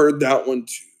 I have heard that one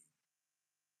too.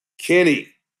 Kenny,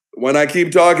 when I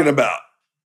keep talking about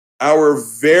our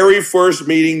very first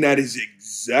meeting, that is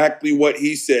exactly what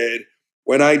he said.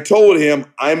 When I told him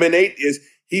I'm an atheist,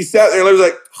 he sat there and was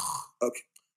like, okay,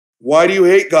 why do you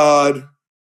hate God?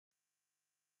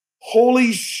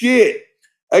 Holy shit.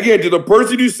 Again, to the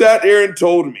person who sat there and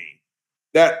told me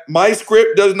that my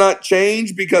script does not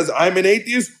change because I'm an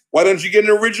atheist, why don't you get an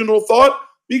original thought?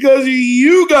 Because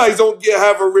you guys don't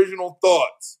have original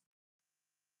thoughts.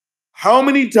 How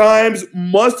many times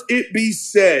must it be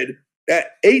said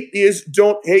that atheists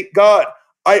don't hate God?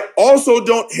 I also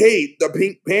don't hate the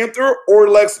Pink Panther or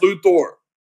Lex Luthor.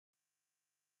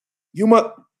 I'm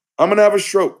going to have a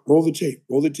stroke. Roll the tape.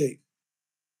 Roll the tape.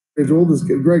 Age oldest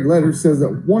Greg Letter says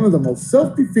that one of the most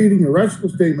self-defeating irrational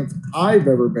statements I've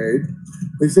ever made,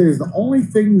 they say, is the only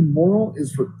thing immoral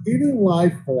is for any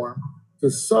life form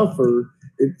to suffer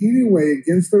in any way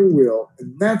against their will,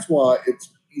 and that's why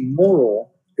it's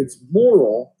immoral. It's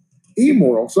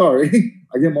immoral, sorry.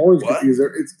 I get my words confused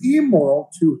there. It's immoral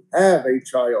to have a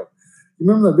child. You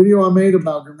remember that video I made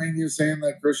about Germania saying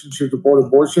that Christians should support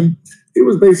abortion? He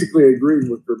was basically agreeing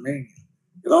with Germania.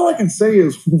 And all I can say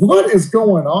is, what is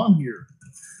going on here?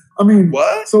 I mean,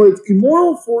 what? So it's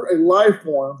immoral for a life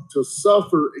form to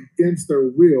suffer against their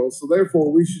will, so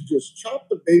therefore we should just chop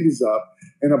the babies up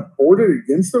and abort it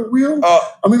against their will?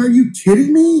 I mean, are you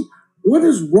kidding me? What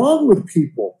is wrong with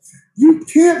people? You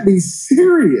can't be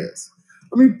serious.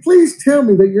 I mean, please tell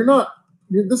me that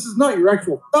this is not your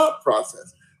actual thought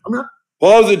process. I mean,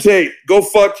 pause the tape. Go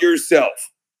fuck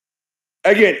yourself.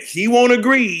 Again, he won't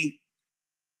agree,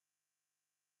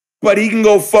 but he can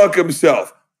go fuck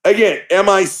himself. Again, am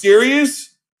I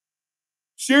serious?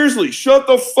 Seriously, shut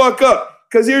the fuck up.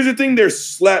 Because here's the thing, there's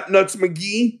Slapnuts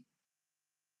McGee.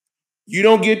 You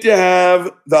don't get to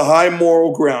have the high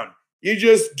moral ground. You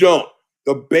just don't.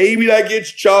 The baby that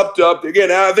gets chopped up,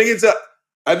 again, I think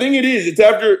it is. It's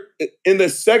after, in the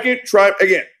second tribe,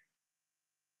 again,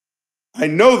 I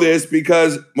know this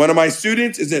because one of my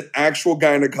students is an actual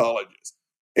gynecologist.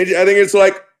 I think it's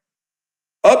like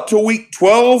up to week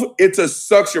 12, it's a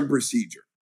suction procedure.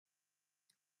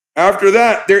 After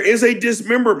that, there is a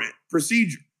dismemberment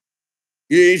procedure.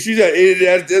 Those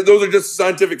are just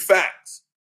scientific facts,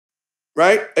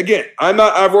 right? Again,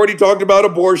 I've already talked about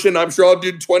abortion. I'm sure I'll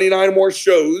do 29 more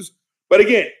shows. But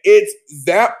again, it's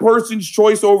that person's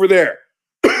choice over there.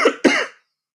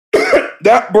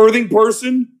 That birthing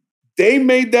person, they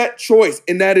made that choice,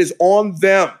 and that is on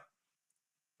them.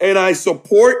 And I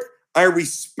support, I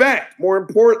respect, more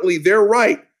importantly, their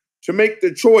right to make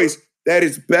the choice that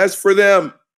is best for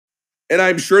them. And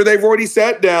I'm sure they've already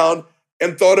sat down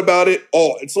and thought about it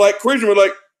all. It's like Christian, we're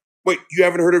like, wait, you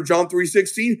haven't heard of John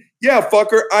 3:16? Yeah,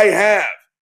 fucker, I have.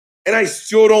 And I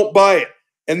still don't buy it.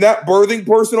 And that birthing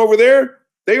person over there,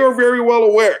 they are very well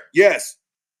aware. Yes,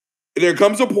 there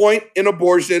comes a point in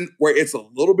abortion where it's a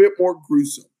little bit more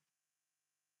gruesome.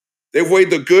 They've weighed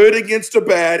the good against the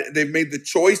bad, and they've made the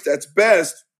choice that's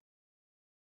best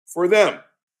for them.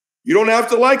 You don't have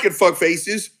to like it, fuck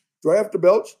faces. Do I have to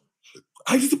belch?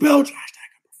 I used to belch. #I'm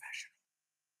professional.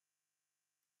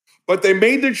 But they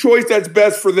made the choice that's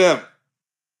best for them.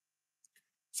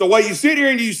 So while you sit here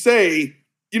and you say,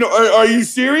 are you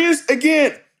serious?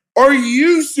 Again, are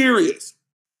you serious?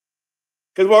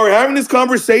 Because while we're having this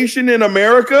conversation in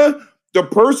America, the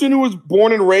person who was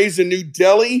born and raised in New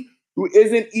Delhi, who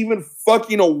isn't even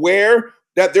fucking aware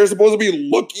that they're supposed to be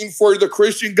looking for the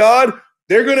Christian God,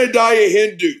 they're going to die a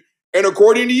Hindu. And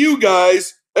according to you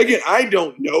guys, again, I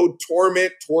don't know,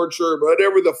 torment, torture,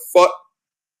 whatever the fuck.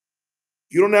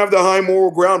 You don't have the high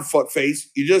moral ground, fuckface.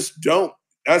 You just don't.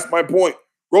 That's my point.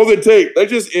 Roll the tape.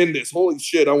 Let's just end this. Holy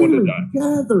shit, I want to die.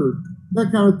 Gather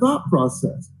that kind of thought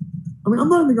process. I mean, I'm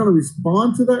not even going to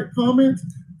respond to that comment.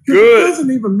 Good. It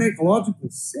doesn't even make logical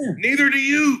sense. Neither do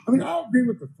you. I mean, I agree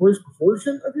with the first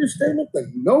portion of your statement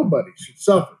that nobody should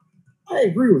suffer. I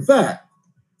agree with that.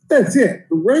 That's it.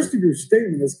 The rest of your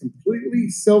statement is completely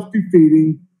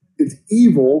self-defeating. It's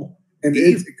evil, and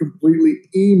it's completely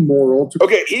immoral.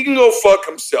 Okay, he can go fuck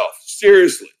himself.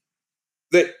 Seriously.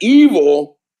 The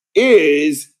evil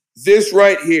is this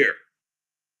right here.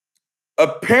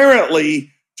 Apparently,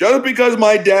 just because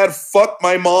my dad fucked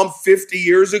my mom 50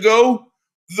 years ago,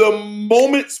 the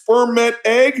moment sperm met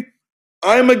egg,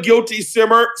 I'm a guilty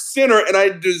sinner and I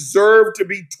deserve to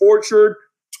be tortured,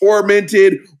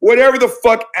 tormented, whatever the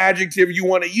fuck adjective you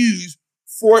want to use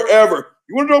forever.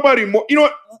 You want to talk about it more? You know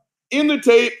what? In the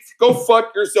tape, go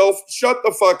fuck yourself. Shut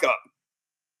the fuck up.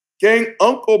 Gang,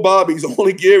 Uncle Bobby's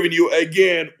only giving you,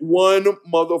 again, one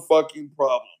motherfucking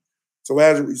problem. So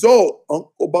as a result,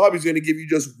 Uncle Bobby's going to give you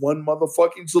just one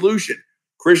motherfucking solution.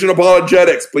 Christian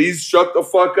apologetics, please shut the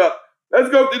fuck up. Let's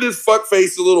go through this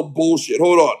fuckface a little bullshit.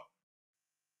 Hold on.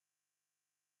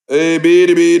 A, B,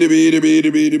 to B, to B, to B,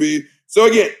 to B, to B. So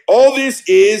again, all this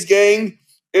is, gang,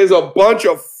 is a bunch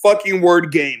of fucking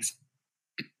word games.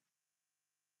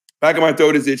 Back of my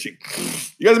throat is itching.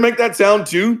 You guys make that sound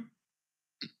too?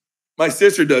 My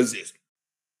sister does this.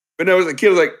 When I was a kid, I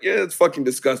was like, yeah, it's fucking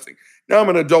disgusting. Now I'm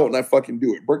an adult and I fucking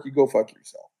do it. Berkey, go fuck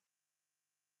yourself.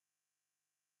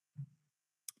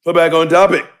 But back on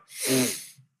topic.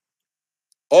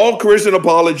 All Christian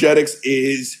apologetics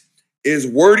is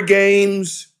word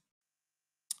games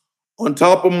on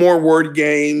top of more word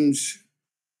games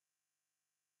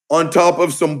on top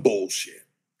of some bullshit.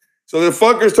 So the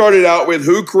fucker started out with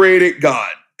who created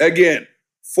God. Again,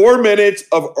 4 minutes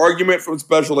of argument from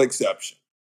special exception.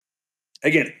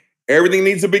 Again, everything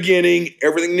needs a beginning,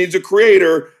 everything needs a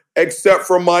creator, except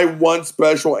for my one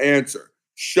special answer.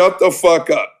 Shut the fuck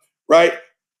up, right?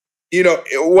 You know,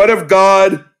 what if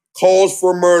God calls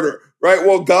for murder, right?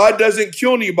 Well, God doesn't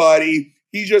kill anybody.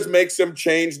 He just makes them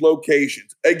change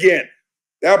locations. Again,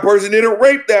 that person didn't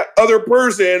rape that other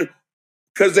person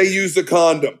because they used a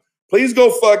condom. Please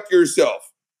go fuck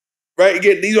yourself, right?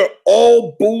 Again, these are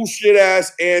all bullshit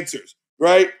ass answers,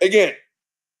 right? Again,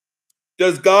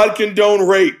 does God condone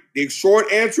rape? The short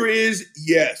answer is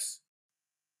yes.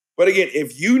 But again,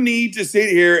 if you need to sit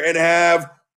here and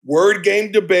have word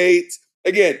game debates,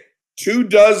 again,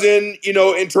 24,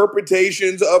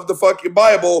 interpretations of the fucking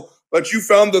Bible, but you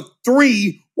found the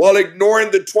 3 while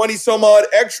ignoring the 20 some odd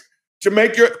extra to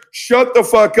make shut the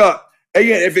fuck up.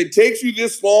 Again, if it takes you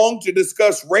this long to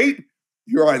discuss rape,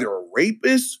 you're either a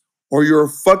rapist or you're a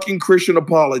fucking Christian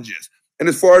apologist. And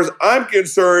as far as I'm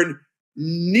concerned,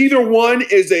 neither one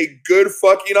is a good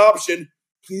fucking option.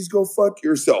 Please go fuck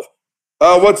yourself.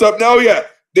 What's up now? Yeah.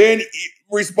 Then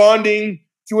responding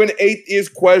to an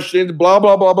atheist question, blah,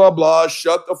 blah, blah, blah, blah.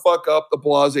 Shut the fuck up, the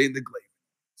blase and the glaive.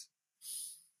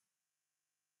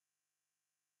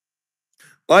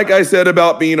 Like I said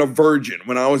about being a virgin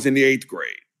when I was in the 8th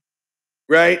grade,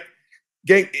 right?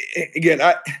 Again,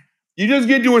 you just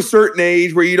get to a certain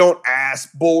age where you don't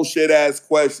ask bullshit-ass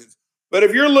questions. But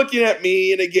if you're looking at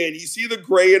me, and again, you see the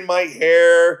gray in my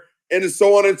hair, and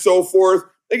so on and so forth,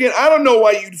 again, I don't know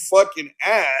why you'd fucking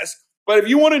ask, but if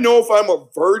you want to know if I'm a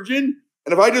virgin,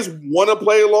 and if I just want to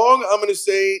play along, I'm going to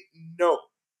say no.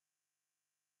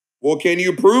 Well, can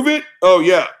you prove it? Oh,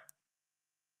 yeah.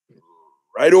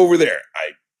 Right over there.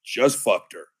 I just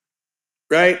fucked her.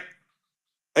 Right?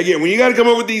 Again, when you got to come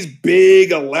up with these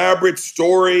big, elaborate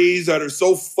stories that are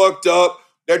so fucked up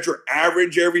that your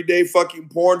average everyday fucking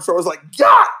porn star is like,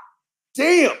 God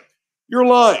damn, you're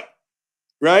lying.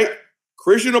 Right?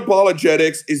 Christian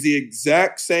apologetics is the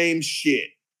exact same shit.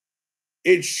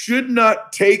 It should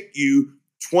not take you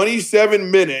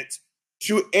 27 minutes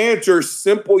to answer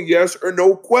simple yes or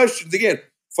no questions. Again,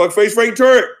 fuckface Frank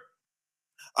Turek.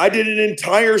 I did an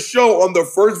entire show on the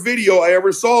first video I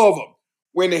ever saw of him.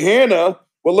 When Hannah,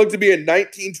 what looked to be a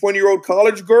 19, 20-year-old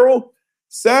college girl,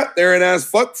 sat there and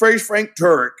asked fuckface Frank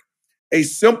Turek a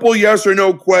simple yes or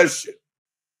no question.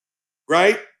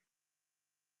 Right?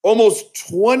 Almost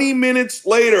 20 minutes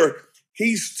later,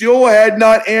 he still had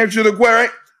not answered the question.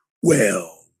 Right?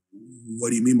 Well,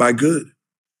 what do you mean by good?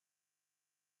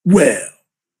 Well,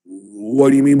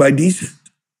 what do you mean by decent?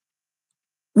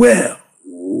 Well,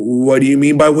 what do you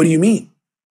mean by what do you mean?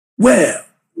 Well,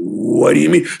 what do you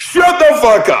mean? Shut the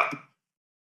fuck up.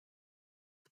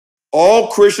 All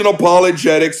Christian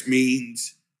apologetics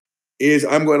means is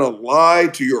I'm going to lie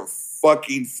to your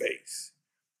fucking face.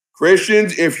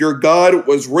 Christians, if your God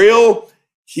was real,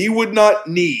 he would not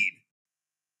need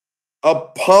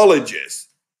apologists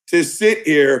to sit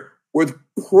here with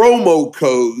promo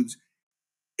codes,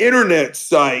 internet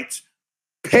sites,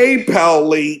 PayPal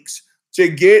links to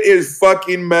get his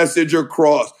fucking message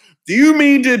across. Do you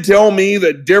mean to tell me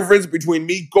the difference between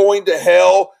me going to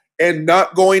hell and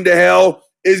not going to hell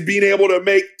is being able to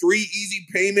make 3 easy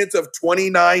payments of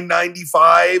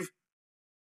 $29.95?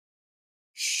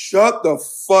 Shut the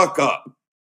fuck up.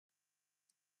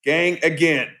 Gang,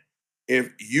 again,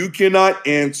 if you cannot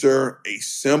answer a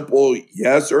simple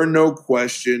yes or no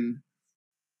question,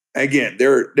 again,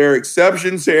 there are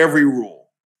exceptions to every rule.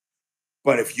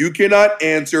 But if you cannot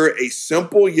answer a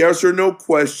simple yes or no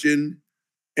question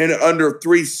in under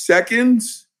 3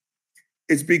 seconds,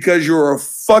 it's because you're a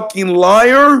fucking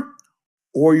liar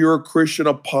or you're a Christian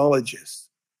apologist.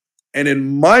 And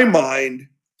in my mind,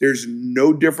 there's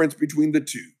no difference between the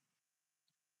two.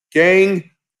 Gang,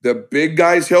 the big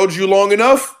guy's held you long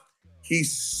enough.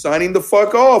 He's signing the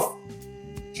fuck off.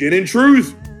 Gin and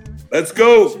Truth. Let's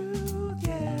go.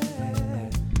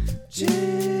 Gin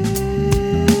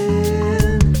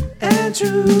and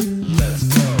Truth.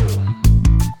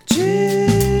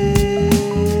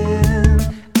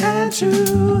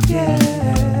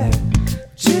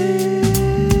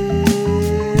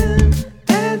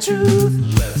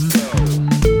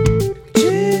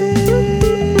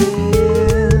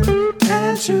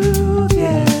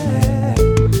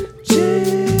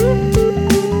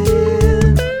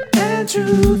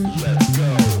 truth. Let's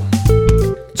go.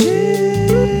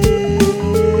 Gin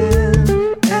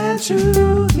and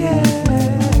truth, yeah.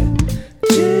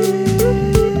 Gin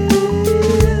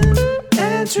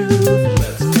and truth.